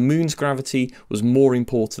where the moon's gravity was more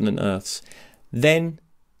important than Earth's. Then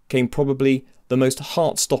came probably the most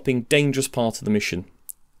heart-stopping, dangerous part of the mission.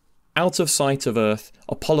 Out of sight of Earth,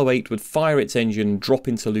 Apollo 8 would fire its engine and drop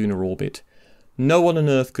into lunar orbit. No one on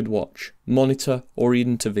Earth could watch, monitor or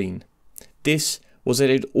intervene. This was as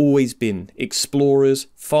it had always been, explorers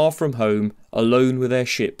far from home, alone with their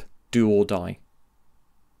ship, do or die.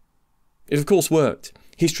 It of course worked.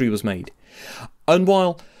 History was made. And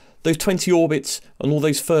while those 20 orbits and all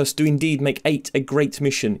those firsts do indeed make 8 a great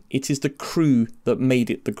mission, it is the crew that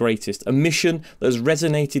made it the greatest. A mission that has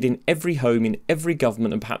resonated in every home, in every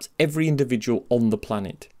government and perhaps every individual on the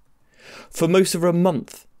planet. For most of a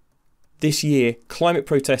month this year, climate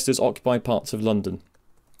protesters occupied parts of London.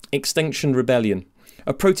 Extinction Rebellion,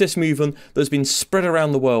 a protest movement that has been spread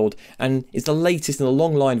around the world and is the latest in a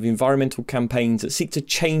long line of environmental campaigns that seek to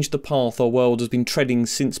change the path our world has been treading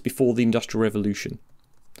since before the Industrial Revolution.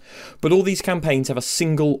 But all these campaigns have a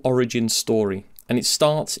single origin story, and it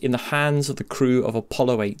starts in the hands of the crew of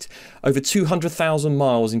Apollo 8, over 200,000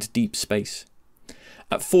 miles into deep space.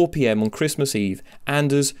 At 4 p.m. on Christmas Eve,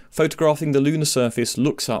 Anders, photographing the lunar surface,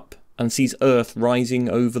 looks up and sees Earth rising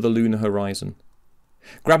over the lunar horizon.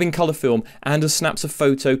 Grabbing colour film, Anders snaps a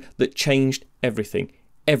photo that changed everything.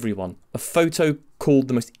 Everyone. A photo called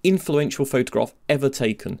the most influential photograph ever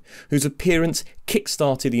taken, whose appearance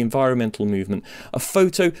kick-started the environmental movement. A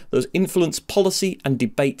photo that has influenced policy and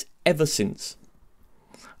debate ever since.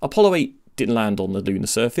 Apollo 8 didn't land on the lunar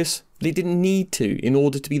surface, but it didn't need to in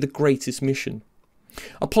order to be the greatest mission.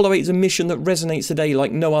 Apollo 8 is a mission that resonates today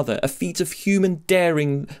like no other, a feat of human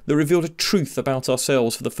daring that revealed a truth about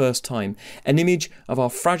ourselves for the first time, an image of our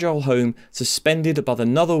fragile home suspended above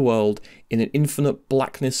another world in an infinite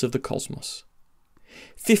blackness of the cosmos.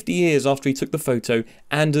 50 years after he took the photo,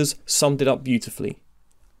 Anders summed it up beautifully.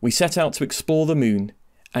 We set out to explore the moon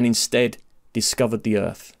and instead discovered the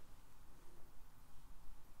Earth.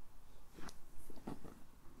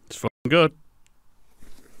 It's fucking good.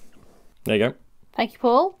 There you go. Thank you,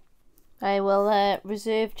 Paul. I will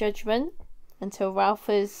reserve judgment until Ralph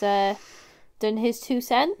has done his 2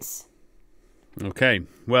 cents. Okay,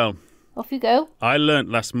 well, Off you go. I learnt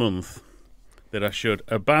last month that I should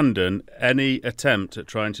abandon any attempt at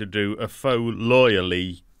trying to do a faux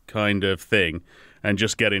lawyerly kind of thing and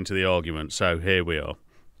just get into the argument. So here we are.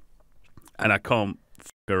 And I can't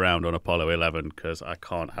fuck around on Apollo 11 because I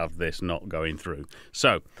can't have this not going through.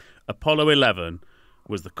 So, Apollo 11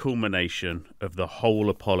 was the culmination of the whole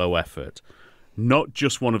Apollo effort, not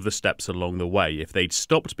just one of the steps along the way. If they'd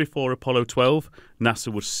stopped before Apollo 12,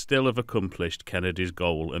 NASA would still have accomplished Kennedy's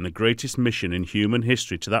goal and the greatest mission in human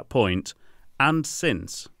history to that point and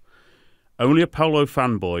since. Only Apollo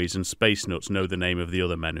fanboys and space nuts know the name of the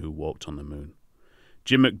other men who walked on the moon.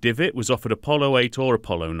 Jim McDivitt was offered Apollo 8 or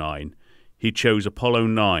Apollo 9. He chose Apollo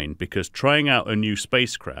 9 because trying out a new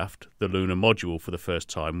spacecraft, the lunar module, for the first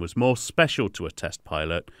time was more special to a test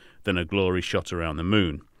pilot than a glory shot around the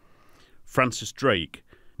moon. Francis Drake,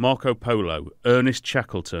 Marco Polo, Ernest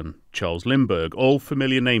Shackleton, Charles Lindbergh, all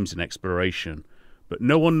familiar names in exploration, but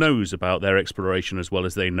no one knows about their exploration as well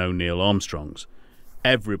as they know Neil Armstrong's.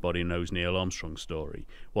 Everybody knows Neil Armstrong's story.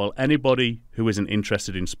 While anybody who isn't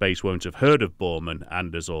interested in space won't have heard of Borman,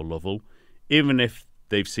 Anders or Lovell, even if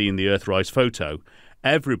they've seen the Earthrise photo,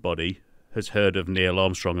 everybody has heard of Neil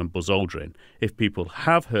Armstrong and Buzz Aldrin. If people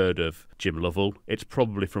have heard of Jim Lovell, it's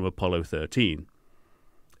probably from Apollo 13.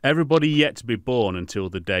 Everybody yet to be born until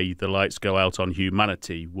the day the lights go out on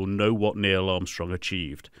humanity will know what Neil Armstrong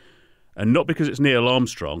achieved. And not because it's Neil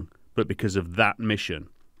Armstrong, but because of that mission.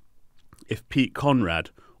 If Pete Conrad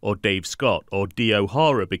or Dave Scott or Dee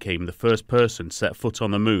O'Hara became the first person to set foot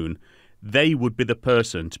on the moon, they would be the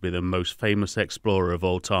person to be the most famous explorer of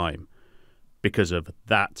all time because of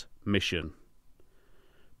that mission.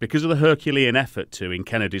 Because of the Herculean effort to, in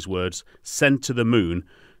Kennedy's words, send to the moon,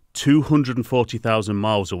 240,000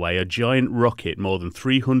 miles away, a giant rocket more than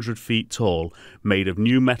 300 feet tall, made of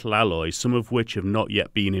new metal alloys, some of which have not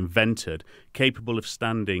yet been invented, capable of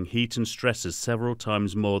standing heat and stresses several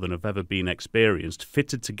times more than have ever been experienced,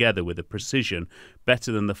 fitted together with a precision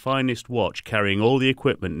better than the finest watch carrying all the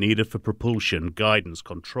equipment needed for propulsion, guidance,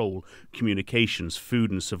 control, communications,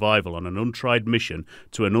 food and survival on an untried mission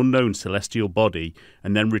to an unknown celestial body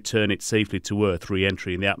and then return it safely to Earth,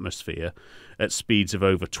 re-entering the atmosphere at speeds of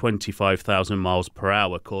over 25,000 miles per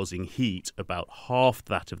hour, causing heat about half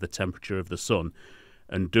that of the temperature of the sun,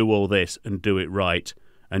 and do all this and do it right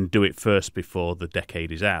and do it first before the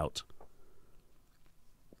decade is out.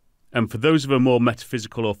 And for those of a more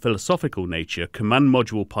metaphysical or philosophical nature, Command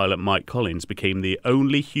Module pilot Mike Collins became the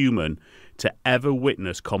only human to ever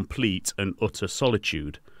witness complete and utter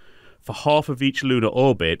solitude. For half of each lunar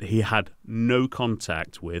orbit, he had no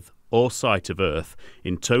contact with or sight of Earth,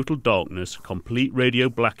 in total darkness, complete radio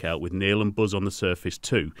blackout with Neil and Buzz on the surface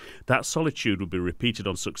too. That solitude would be repeated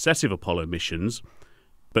on successive Apollo missions,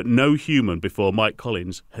 but no human before Mike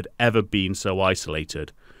Collins had ever been so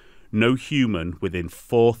isolated. No human within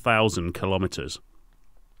 4,000 kilometres.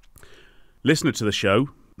 Listener to the show,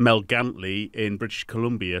 Mel Gantley in British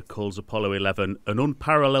Columbia, calls Apollo 11 an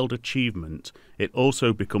unparalleled achievement. It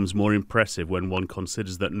also becomes more impressive when one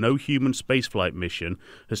considers that no human spaceflight mission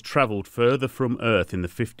has travelled further from Earth in the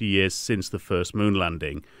 50 years since the first moon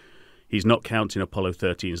landing. He's not counting Apollo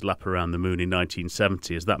 13's lap around the moon in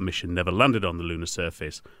 1970, as that mission never landed on the lunar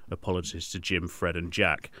surface. Apologies to Jim, Fred and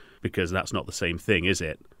Jack, because that's not the same thing, is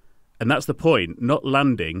it? And that's the point. Not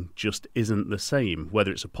landing just isn't the same,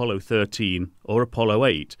 whether it's Apollo 13 or Apollo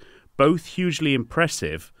 8. Both hugely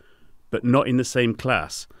impressive, but not in the same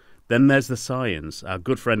class. Then there's the science. Our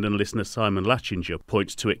good friend and listener Simon Latchinger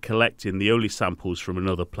points to it collecting the only samples from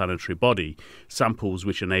another planetary body, samples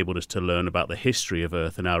which enabled us to learn about the history of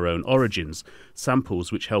Earth and our own origins,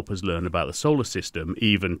 samples which help us learn about the solar system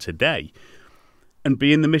even today. And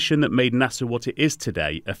being the mission that made NASA what it is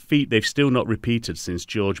today, a feat they've still not repeated since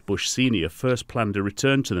George Bush Sr. first planned a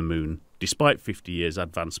return to the moon, despite 50 years'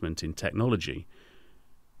 advancement in technology.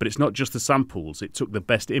 But it's not just the samples. It took the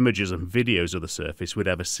best images and videos of the surface we'd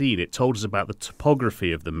ever seen. It told us about the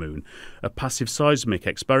topography of the moon. A passive seismic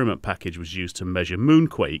experiment package was used to measure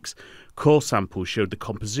moonquakes. Core samples showed the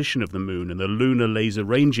composition of the moon, and the lunar laser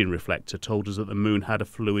ranging reflector told us that the moon had a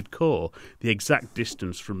fluid core, the exact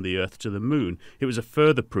distance from the Earth to the moon. It was a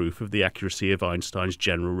further proof of the accuracy of Einstein's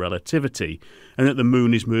general relativity, and that the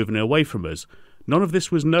moon is moving away from us. None of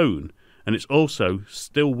this was known, and it's also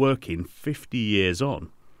still working 50 years on.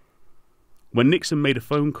 When Nixon made a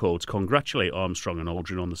phone call to congratulate Armstrong and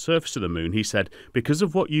Aldrin on the surface of the moon, he said, "Because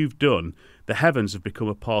of what you've done, the heavens have become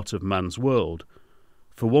a part of man's world.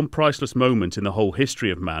 For one priceless moment in the whole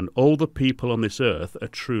history of man, all the people on this earth are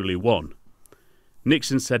truly one."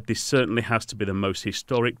 Nixon said this certainly has to be the most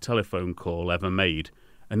historic telephone call ever made.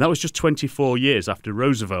 And that was just 24 years after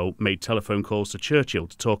Roosevelt made telephone calls to Churchill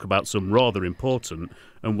to talk about some rather important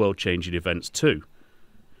and world-changing events too.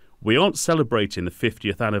 We aren't celebrating the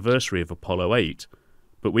 50th anniversary of Apollo 8,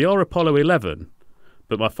 but we are Apollo 11.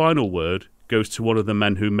 But my final word goes to one of the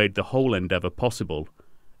men who made the whole endeavour possible.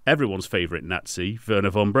 Everyone's favourite Nazi,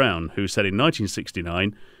 Werner von Braun, who said in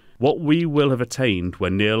 1969, "What we will have attained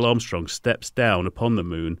when Neil Armstrong steps down upon the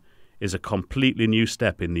moon is a completely new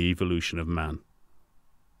step in the evolution of man."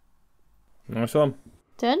 Nice one.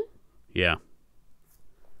 Done? Yeah.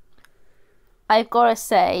 I've got to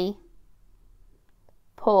say,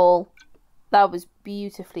 Paul, that was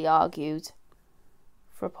beautifully argued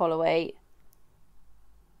for Apollo 8.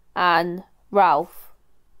 And Ralph,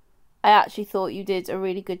 I actually thought you did a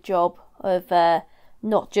really good job of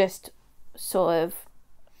not just sort of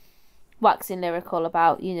waxing lyrical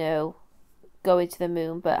about, going to the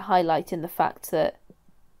moon, but highlighting the fact that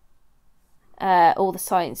all the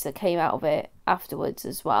science that came out of it afterwards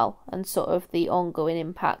as well, and sort of the ongoing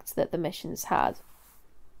impact that the missions had.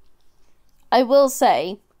 I will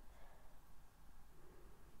say,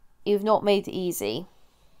 you've not made it easy.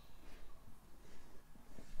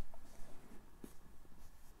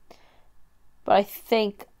 But I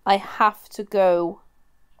think I have to go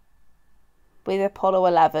with Apollo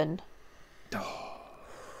 11.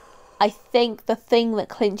 I think the thing that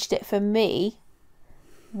clinched it for me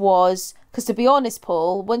was, because to be honest,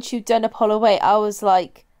 Paul, once you'd done Apollo 8, I was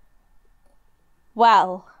like,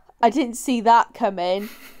 well, I didn't see that coming,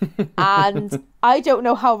 and I don't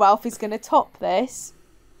know how Ralph is going to top this.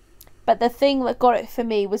 But the thing that got it for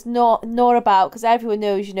me was not about, because everyone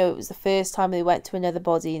knows, it was the first time they went to another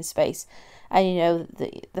body in space, and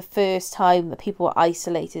the first time that people were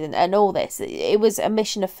isolated and all this. It was a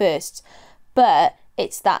mission of firsts, but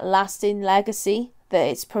it's that lasting legacy that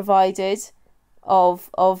it's provided of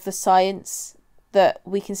the science that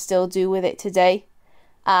we can still do with it today.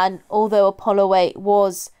 And although Apollo 8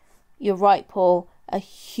 was, you're right, Paul, a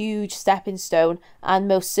huge stepping stone, and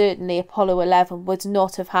most certainly Apollo 11 would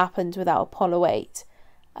not have happened without Apollo 8.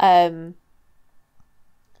 I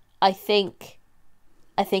think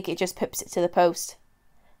it just pips it to the post.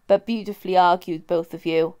 But beautifully argued, both of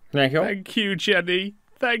you. Thank you. Thank you, Jenny.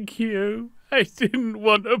 Thank you. I didn't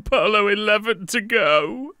want Apollo 11 to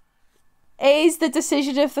go. It is the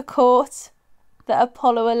decision of the court that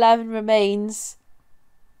Apollo 11 remains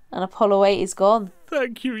and Apollo 8 is gone.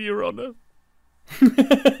 Thank you, Your Honour.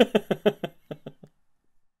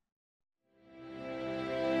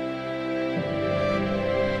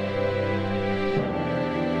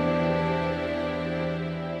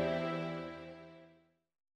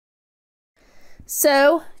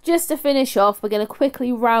 So, just to finish off, we're going to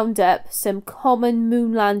quickly round up some common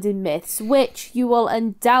moon landing myths, which you will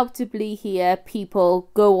undoubtedly hear people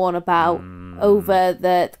go on about over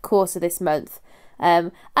the course of this month.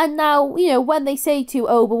 And now, you know, when they say to you,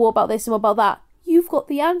 oh, but what about this and what about that? You've got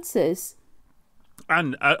the answers.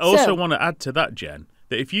 And I also want to add to that, Jen,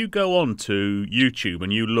 that if you go on to YouTube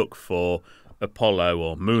and you look for Apollo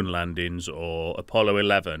or moon landings or Apollo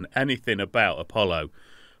 11, anything about Apollo,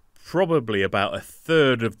 probably about a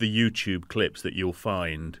third of the YouTube clips that you'll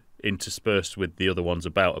find interspersed with the other ones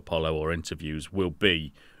about Apollo or interviews will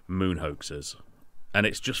be moon hoaxes. And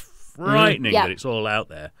it's just frightening that it's all out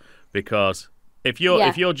there, because if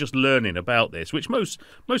you're just learning about this, which most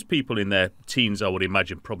people in their teens, I would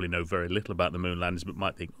imagine, probably know very little about the moon landings, but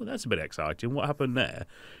might think, oh, that's a bit exciting. What happened there?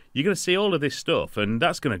 You're going to see all of this stuff, and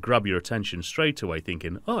that's going to grab your attention straight away,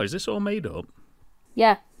 thinking, oh, is this all made up?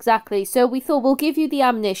 Yeah, exactly. So we thought we'll give you the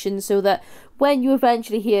ammunition so that when you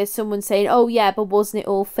eventually hear someone saying, oh yeah, but wasn't it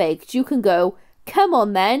all faked? You can go, come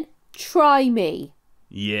on then, try me.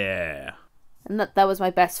 Yeah. And that was my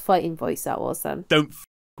best fighting voice, that was then. Don't f***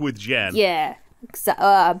 with Jen. Yeah.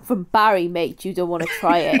 I'm from Barry, mate. You don't want to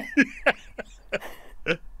try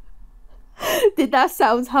it. Did that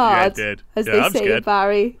sound hard? Yeah, it did. As they say in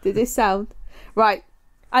Barry. Did it sound? Right.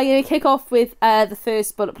 I'm going to kick off with the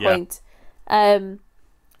first bullet point. And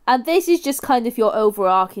this is just kind of your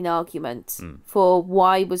overarching argument for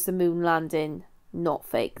why was the moon landing not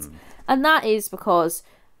faked. And that is because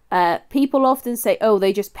people often say, oh,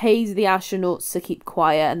 they just paid the astronauts to keep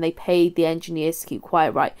quiet and they paid the engineers to keep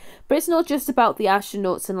quiet, right? But it's not just about the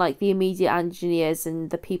astronauts and like the immediate engineers and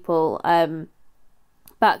the people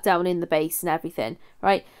back down in the base and everything,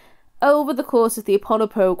 right? Over the course of the Apollo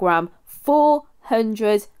program,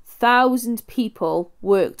 400,000 people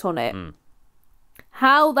worked on it.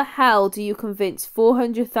 How the hell do you convince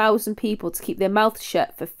 400,000 people to keep their mouth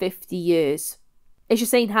shut for 50 years? It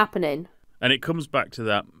just ain't happening. And it comes back to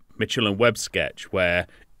that Mitchell and Webb sketch where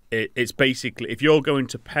it's basically, if you're going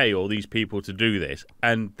to pay all these people to do this,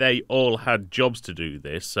 and they all had jobs to do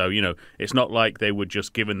this, so, you know, it's not like they were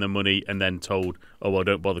just given the money and then told, oh, well,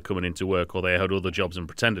 don't bother coming into work, or they had other jobs and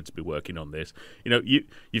pretended to be working on this. You know,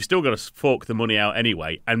 you've still got to fork the money out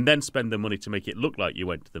anyway, and then spend the money to make it look like you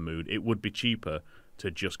went to the moon. It would be cheaper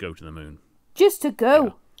to just go to the moon. Just to go. Yeah.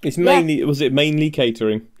 It's mainly, was it mainly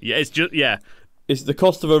catering? Yeah, it's just, It's the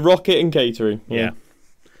cost of a rocket and catering. Yeah.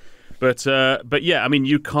 But yeah, I mean,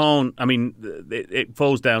 you can't, I mean, it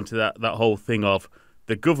falls down to that whole thing of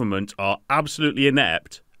the government are absolutely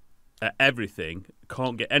inept at everything,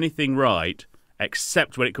 can't get anything right,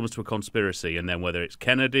 except when it comes to a conspiracy. And then whether it's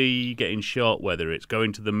Kennedy getting shot, whether it's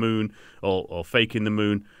going to the moon or faking the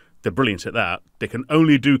moon, they're brilliant at that. They can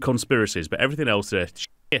only do conspiracies, but everything else they're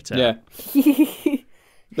shit at. Yeah. They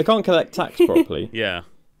can't collect tax properly. Yeah.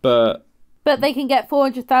 But they can get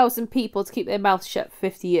 400,000 people to keep their mouths shut for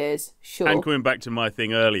 50 years, sure. And coming back to my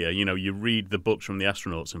thing earlier, you know, you read the books from the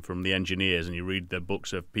astronauts and from the engineers, and you read the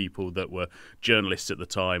books of people that were journalists at the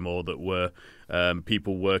time or that were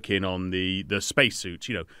people working on the spacesuits.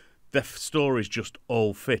 You know, their stories just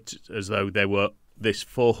all fit as though they were this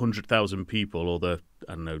 400,000 people, or the,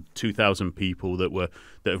 I don't know, 2,000 people that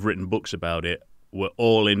have written books about it, were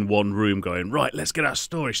all in one room going, right, let's get our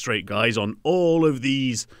story straight, guys, on all of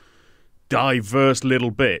these diverse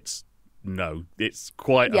little bits. No, it's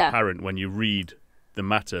quite apparent when you read the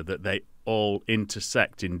matter that they all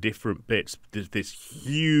intersect in different bits. There's this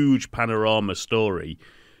huge panorama story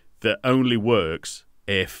that only works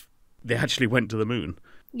if they actually went to the moon.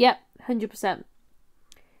 Yep, 100%.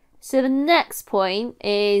 So the next point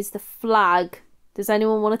is the flag. Does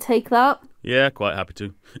anyone want to take that? Yeah, quite happy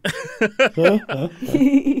to.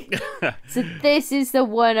 So this is the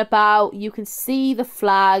one about you can see the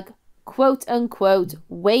flag, quote unquote,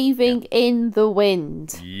 waving in the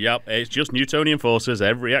wind. Yep, it's just Newtonian forces.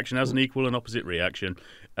 Every action has an equal and opposite reaction.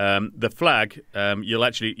 The flag,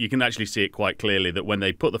 you can actually see it quite clearly that when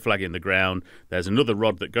they put the flag in the ground, there's another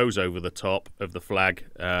rod that goes over the top of the flag,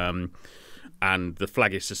 and the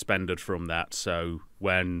flag is suspended from that. So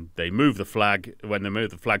when they move the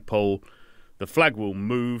flagpole, the flag will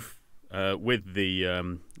move with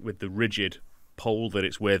the rigid pole that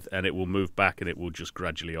it's with, and it will move back, and it will just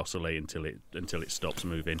gradually oscillate until it stops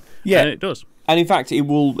moving. Yeah, and it does. And in fact, it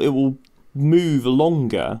will move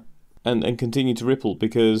longer and continue to ripple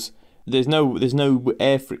because there's no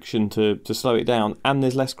air friction to slow it down, and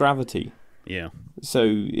there's less gravity. Yeah. So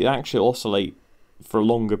it actually oscillate for a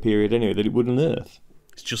longer period anyway than it would on Earth.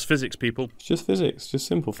 It's just physics, people. It's just physics, just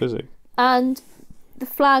simple physics. And the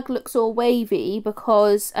flag looks all wavy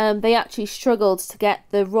because they actually struggled to get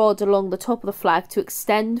the rod along the top of the flag to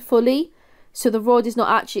extend fully. So the rod is not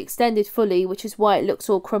actually extended fully, which is why it looks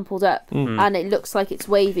all crumpled up. And it looks like it's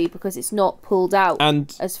wavy because it's not pulled out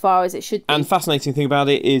as far as it should be. And fascinating thing about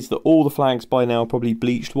it is that all the flags by now are probably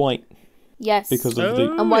bleached white. Yes. Because of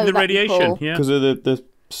the radiation. Yeah. Because of the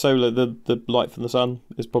solar, the light from the sun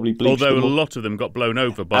is probably bleached. Although a lot of them got blown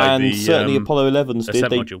over by and certainly Apollo 11's did.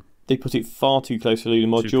 Module. They put it far too close to the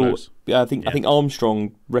lunar module. I think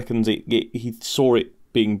Armstrong reckons he saw it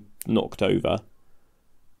being knocked over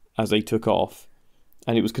as they took off,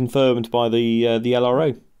 and it was confirmed by the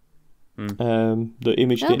LRO. The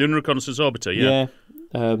image Lunar Reconnaissance Orbiter, yeah.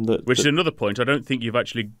 Which is the, another point. I don't think you've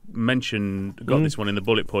actually got this one in the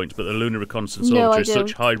bullet points, but the Lunar Reconnaissance Orbiter is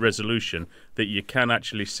such high resolution that you can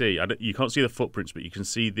actually see. You can't see the footprints, but you can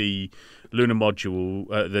see the lunar module,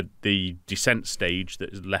 the descent stage that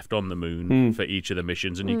is left on the moon for each of the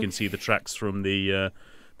missions, and you can see the tracks from the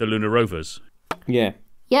lunar rovers. Yeah.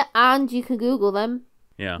 Yeah, and you can Google them.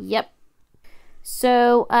 Yeah. Yep.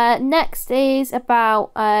 So next is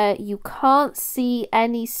about you can't see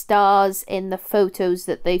any stars in the photos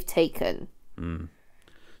that they've taken.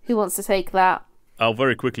 Who wants to take that? I'll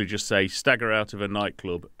very quickly just say, stagger out of a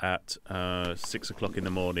nightclub at 6 o'clock in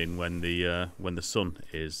the morning when the sun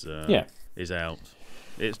is out.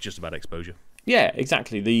 It's just about exposure. Yeah,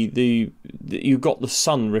 exactly. You've got the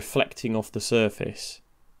sun reflecting off the surface.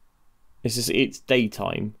 It's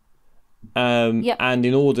daytime. And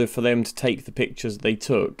in order for them to take the pictures they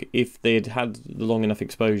took, if they had long enough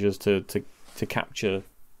exposures to capture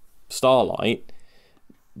starlight,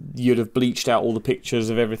 you'd have bleached out all the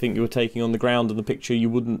pictures of everything you were taking on the ground, and the picture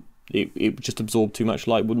it just absorbed too much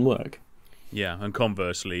light, wouldn't work. Yeah, and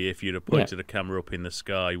conversely, if you'd have pointed a camera up in the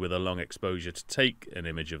sky with a long exposure to take an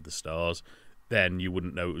image of the stars, then you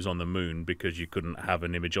wouldn't know it was on the moon because you couldn't have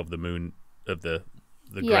an image of the moon of the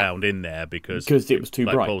ground in there because it was too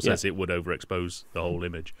bright. Like Paul says, it would overexpose the whole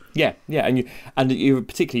image. Yeah, and you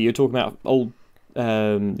particularly you're talking about old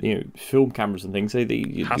film cameras and things.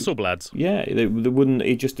 Hasselblads. Yeah, they wouldn't.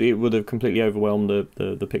 It would have completely overwhelmed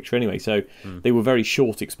the picture anyway. So they were very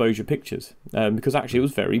short exposure pictures because actually it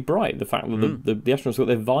was very bright. The fact that the astronauts got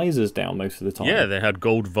their visors down most of the time. Yeah, they had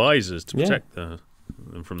gold visors to protect them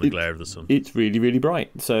from the glare of the sun. It's really, really bright.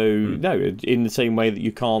 So no, in the same way that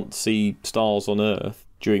you can't see stars on Earth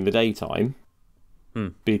during the daytime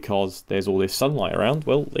because there's all this sunlight around,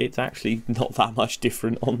 well, it's actually not that much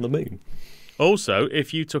different on the moon. Also,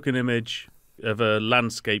 if you took an image of a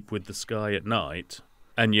landscape with the sky at night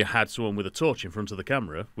and you had someone with a torch in front of the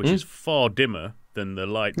camera, which is far dimmer than the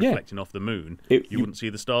light reflecting off the moon, you wouldn't see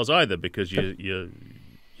the stars either because your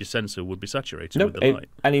sensor would be saturated with the light.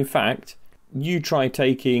 And in fact, you try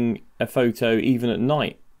taking a photo even at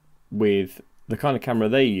night with the kind of camera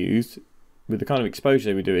they used, with the kind of exposure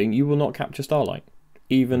they were doing, you will not capture starlight,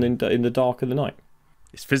 even in the dark of the night.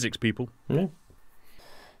 It's physics, people. Yeah.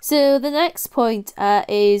 So the next point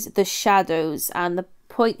is the shadows, and the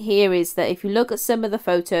point here is that if you look at some of the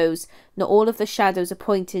photos, not all of the shadows are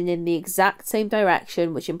pointing in the exact same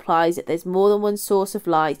direction, which implies that there's more than one source of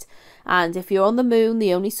light. And if you're on the moon,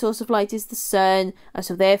 the only source of light is the sun, and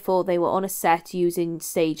so therefore they were on a set using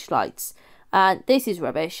stage lights. And this is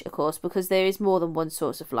rubbish, of course, because there is more than one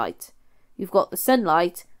source of light. You've got the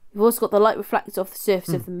sunlight, you've also got the light reflected off the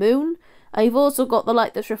surface of the moon, and you've also got the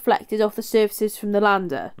light that's reflected off the surfaces from the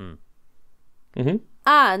lander.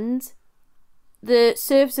 And the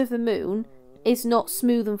surface of the moon is not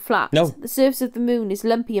smooth and flat. No. The surface of the moon is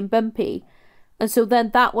lumpy and bumpy, and so then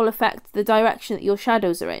that will affect the direction that your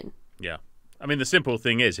shadows are in. Yeah. I mean, the simple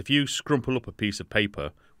thing is, if you scrumple up a piece of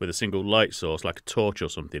paper with a single light source, like a torch or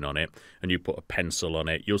something on it, and you put a pencil on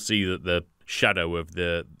it, you'll see that the shadow of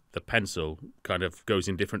the pencil kind of goes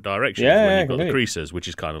in different directions when you've got the creases, which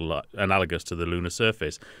is kind of like analogous to the lunar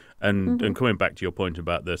surface. And coming back to your point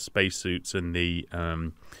about the spacesuits and the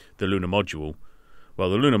lunar module, well,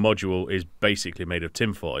 the lunar module is basically made of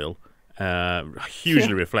tinfoil,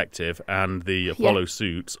 hugely reflective, and the Apollo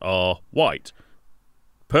suits are white,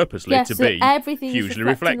 purposely to be hugely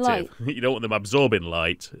reflective. You don't want them absorbing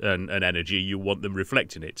light and energy. You want them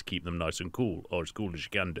reflecting it to keep them nice and cool, or as cool as you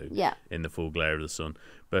can do in the full glare of the sun.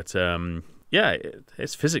 But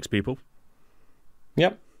it's physics, people.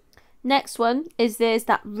 Yep. Next one is there's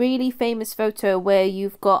that really famous photo where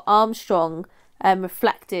you've got Armstrong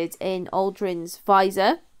reflected in Aldrin's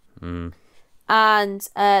visor. And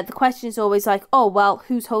the question is always like, oh, well,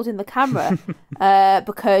 who's holding the camera?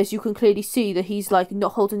 Because you can clearly see that he's like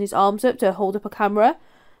not holding his arms up to hold up a camera.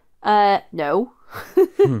 No.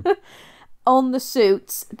 On the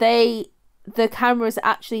suits, the cameras are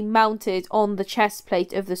actually mounted on the chest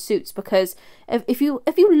plate of the suits, because if you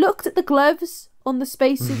looked at the gloves on the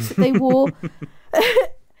spacesuits that they wore,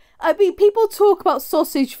 I mean, people talk about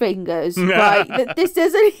sausage fingers, right? That this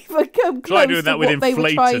doesn't even come close to what they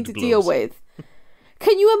were trying to deal with.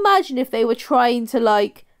 Can you imagine if they were trying to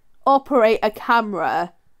like operate a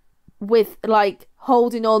camera with like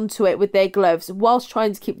holding on to it with their gloves whilst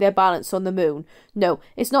trying to keep their balance on the moon? No,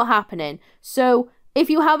 it's not happening. So if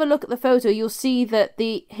you have a look at the photo, you'll see that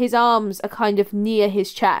his arms are kind of near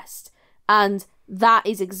his chest, and that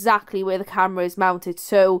is exactly where the camera is mounted.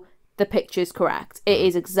 So the picture is correct. It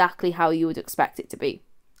is exactly how you would expect it to be.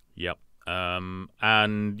 Yep.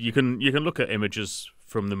 And you can look at images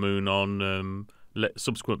from the moon on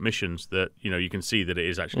subsequent missions that you can see that it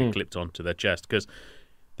is actually clipped onto their chest, because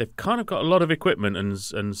they've kind of got a lot of equipment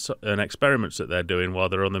and experiments that they're doing while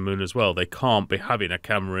they're on the moon as well. They can't be having a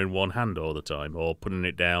camera in one hand all the time, or putting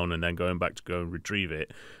it down and then going back to go and retrieve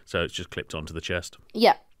it. So it's just clipped onto the chest.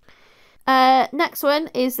 Yeah. Next one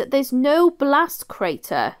is that there's no blast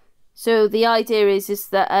crater. So the idea is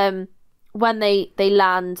that when they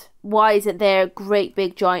land, why isn't there a great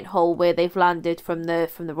big giant hole where they've landed from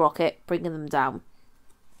the rocket, bringing them down?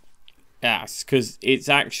 Yes, because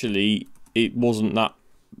it wasn't that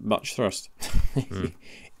much thrust.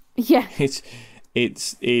 Yeah, it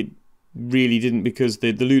really didn't, because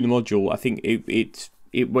the lunar module, I think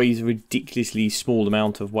it weighs a ridiculously small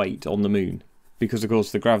amount of weight on the moon, because of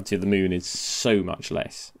course the gravity of the moon is so much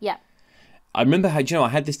less. Yeah. I remember how I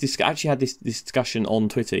had this discussion on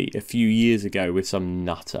Twitter a few years ago with some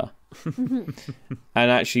nutter, and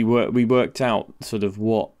actually we worked out sort of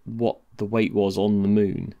what the weight was on the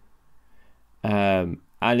moon, and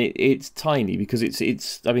it's tiny, because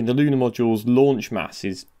it's I mean, the lunar module's launch mass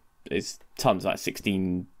is tons, like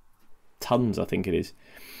 16 tons, I think it is.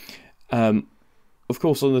 Of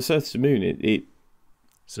course, on the surface of the moon,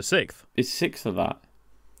 it's a sixth. It's a sixth of that.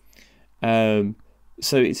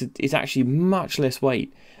 So it's actually much less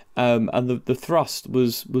weight, and the thrust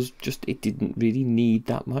was just, it didn't really need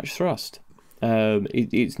that much thrust.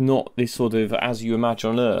 It's not this sort of, as you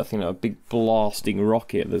imagine on Earth, a big blasting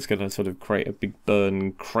rocket that's going to sort of create a big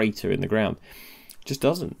burn crater in the ground. It just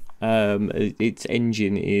doesn't. Its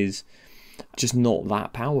engine is just not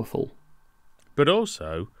that powerful. But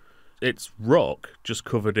also, it's rock just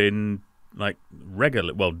covered in like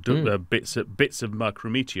regular, bits of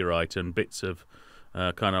micrometeorite and bits of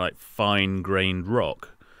kind of like fine-grained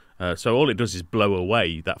rock. So all it does is blow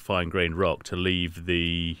away that fine-grained rock to leave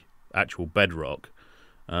the actual bedrock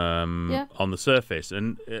on the surface.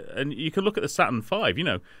 And you can look at the Saturn V.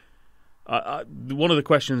 One of the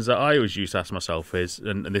questions that I always used to ask myself is,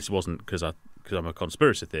 and this wasn't because I'm a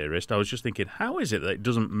conspiracy theorist, I was just thinking, how is it that it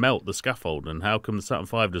doesn't melt the scaffold, and how come the Saturn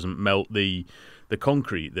V doesn't melt the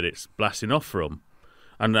concrete that it's blasting off from?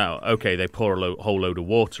 And now, okay, they pour a whole load of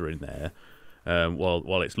water in there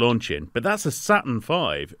while it's launching, but that's a Saturn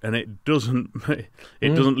V, and it doesn't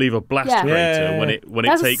leave a blast crater when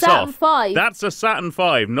it takes off. That's a Saturn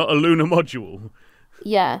V, not a lunar module.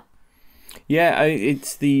 Yeah. Yeah,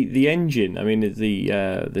 it's the engine. I mean,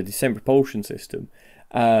 the descent propulsion system.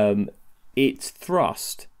 Its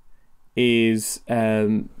thrust is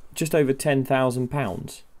just over 10,000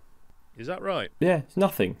 pounds. Is that right? Yeah, it's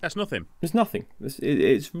nothing. That's nothing. It's nothing.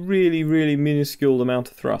 It's really, really minuscule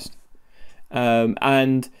amount of thrust.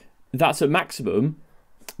 And that's at maximum.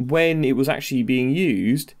 When it was actually being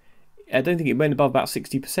used, I don't think it went above about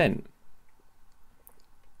 60%.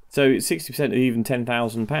 So it's 60% of even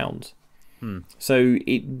 £10,000. So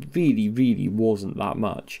it really, really wasn't that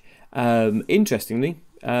much. Interestingly,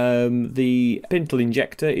 the pintle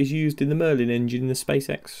injector is used in the Merlin engine in the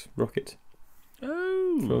SpaceX rocket.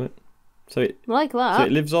 Oh. So it like that. So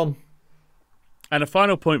it lives on. And a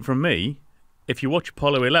final point from me, if you watch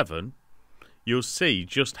Apollo 11, you'll see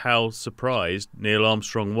just how surprised Neil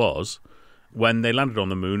Armstrong was when they landed on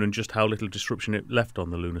the moon, and just how little disruption it left on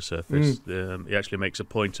the lunar surface. He actually makes a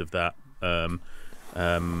point of that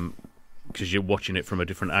because you're watching it from a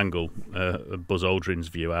different angle, Buzz Aldrin's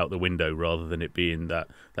view out the window, rather than it being that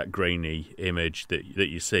grainy image that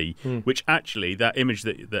you see. Which actually, that image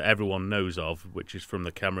that everyone knows of, which is from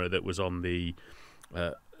the camera that was on the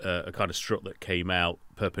a kind of strut that came out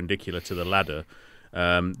perpendicular to the ladder.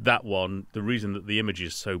 That one, the reason that the image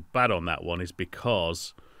is so bad on that one is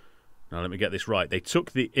because, now let me get this right, they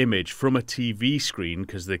took the image from a TV screen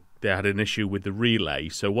because they had an issue with the relay.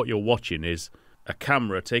 So what you're watching is a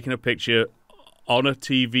camera taking a picture on a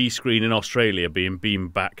TV screen in Australia being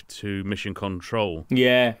beamed back to mission control.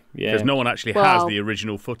 Yeah. Because no one actually has the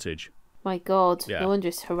original footage. My God, Yeah. no wonder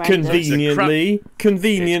it's horrendous.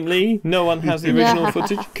 Conveniently, no one has the original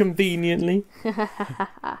footage. Conveniently.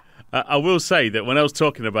 I will say that when I was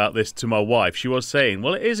talking about this to my wife, she was saying,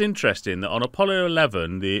 well, it is interesting that on Apollo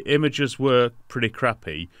 11, the images were pretty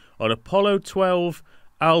crappy. On Apollo 12,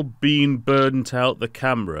 Al Bean burnt out the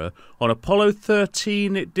camera. On Apollo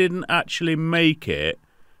 13, it didn't actually make it.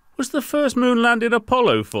 Was the first moon landing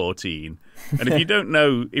Apollo 14? And if you don't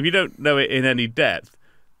know it in any depth,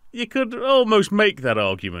 you could almost make that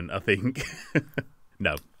argument, I think.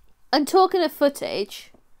 No. And talking of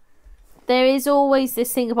footage, there is always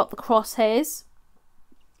this thing about the crosshairs.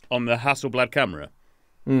 On the Hasselblad camera?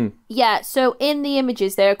 Yeah, so in the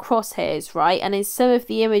images there are crosshairs, right? And in some of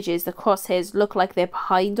the images the crosshairs look like they're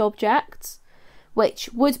behind objects, which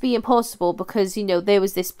would be impossible because, there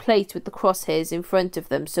was this plate with the crosshairs in front of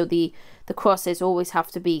them, so the crosshairs always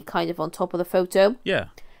have to be kind of on top of the photo. Yeah.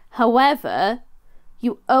 However,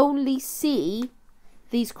 you only see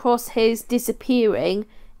these crosshairs disappearing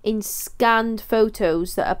in scanned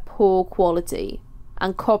photos that are poor quality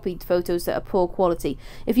and copied photos that are poor quality.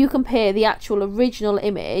 If you compare the actual original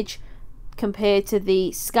image compared to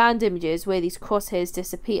the scanned images where these crosshairs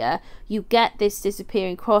disappear, you get this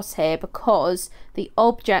disappearing crosshair because the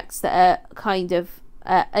objects that are kind of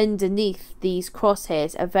underneath these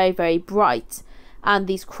crosshairs are very, very bright. And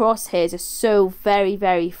these crosshairs are so very,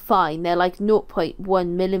 very fine. They're like 0.1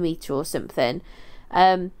 millimeter or something.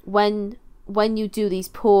 When you do these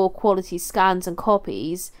poor quality scans and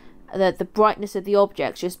copies, the brightness of the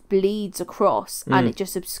object just bleeds across and it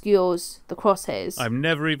just obscures the crosshairs. I've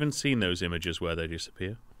never even seen those images where they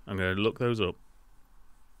disappear. I'm going to look those up.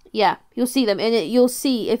 Yeah, you'll see them. And you'll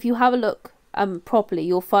see, if you have a look properly,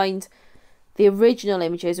 you'll find the original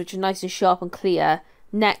images, which are nice and sharp and clear,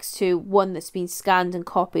 next to one that's been scanned and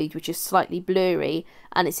copied, which is slightly blurry,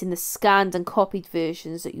 and it's in the scanned and copied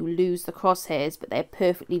versions that you lose the crosshairs, but they're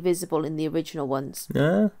perfectly visible in the original ones.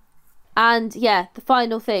 Yeah. And yeah, the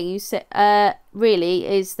final thing you say really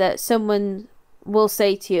is that someone will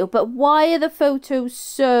say to you, but why are the photos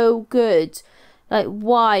so good? Like,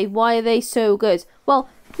 why are they so good? Well,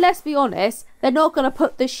 let's be honest, they're not going to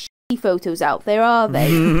put the photos out there, are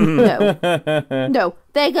they? No,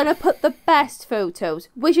 they're gonna put the best photos,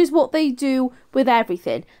 which is what they do with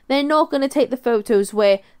everything. They're not gonna take the photos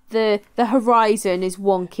where the horizon is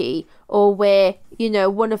wonky or where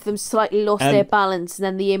one of them slightly lost their balance and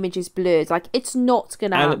then the image is blurred. Like, it's not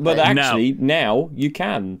gonna happen. But actually, now you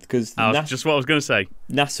can, because just what I was going to say.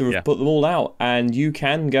 NASA have put them all out, and you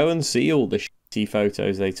can go and see all the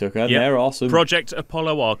photos they took. And there are some Project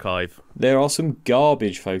Apollo Archive. There are some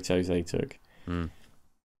garbage photos they took.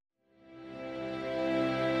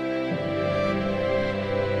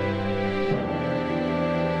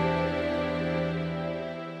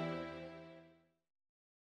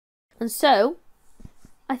 And so,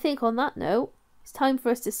 I think on that note, it's time for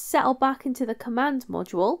us to settle back into the command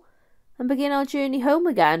module and begin our journey home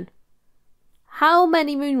again. How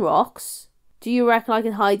many moon rocks do you reckon I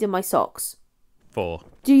can hide in my socks? 4.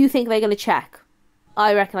 Do you think they're going to check?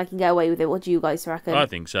 I reckon I can get away with it. What do you guys reckon? I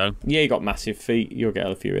think so. Yeah, you got massive feet. You'll get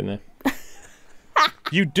a few in there.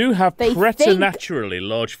 You do have preternaturally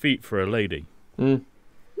large feet for a lady.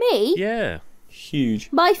 Me? Yeah. Huge.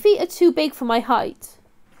 My feet are too big for my height.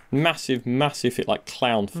 Massive feet, like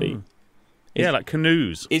clown feet. Yeah, like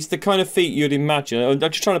canoes. It's the kind of feet you'd imagine. I'm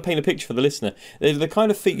just trying to paint a picture for the listener. They're the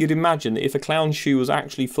kind of feet you'd imagine that if a clown shoe was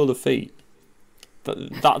actually full of feet.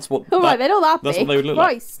 That's what. Alright, they're not that big. That's what they would look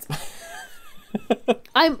Christ. Like.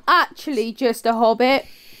 I'm actually just a hobbit.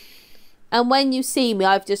 And when you see me,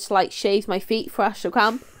 I've just shaved my feet for Astro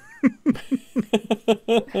Camp.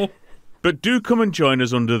 But do come and join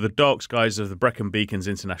us under the dark skies of the Brecon Beacons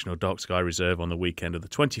International Dark Sky Reserve on the weekend of the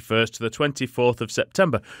 21st to the 24th of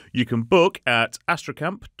September. You can book at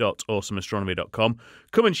astrocamp.awesomeastronomy.com.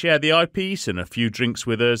 Come and share the eyepiece and a few drinks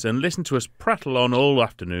with us and listen to us prattle on all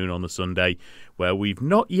afternoon on the Sunday, where we've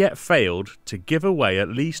not yet failed to give away at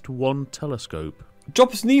least one telescope.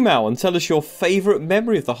 Drop us an email and tell us your favourite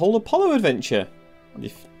memory of the whole Apollo adventure.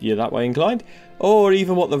 if you're that way inclined, or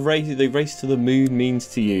even what the race to the moon means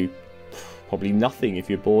to you. Probably nothing if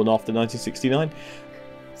you're born after 1969.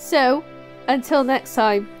 So, until next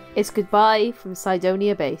time, it's goodbye from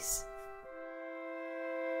Cydonia Base.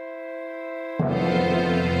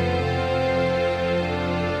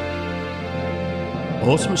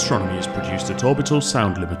 Awesome Astronomy is produced at Orbital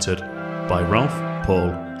Sound Limited by Ralph, Paul,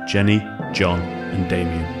 Jenny, John and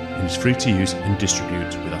Damien, and is free to use and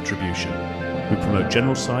distribute with attribution. We promote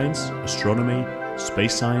general science, astronomy,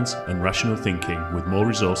 space science and rational thinking with more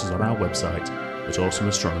resources on our website at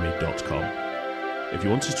awesomeastronomy.com. If you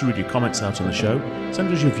want us to read your comments out on the show,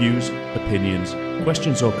 send us your views, opinions,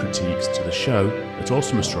 questions or critiques to the show at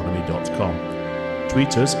awesomeastronomy.com.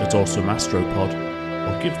 Tweet us at awesomeastropod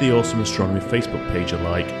or give the Awesome Astronomy Facebook page a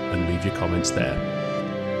like and leave your comments there.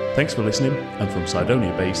 Thanks for listening, and from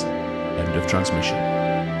Cydonia Base, end of transmission.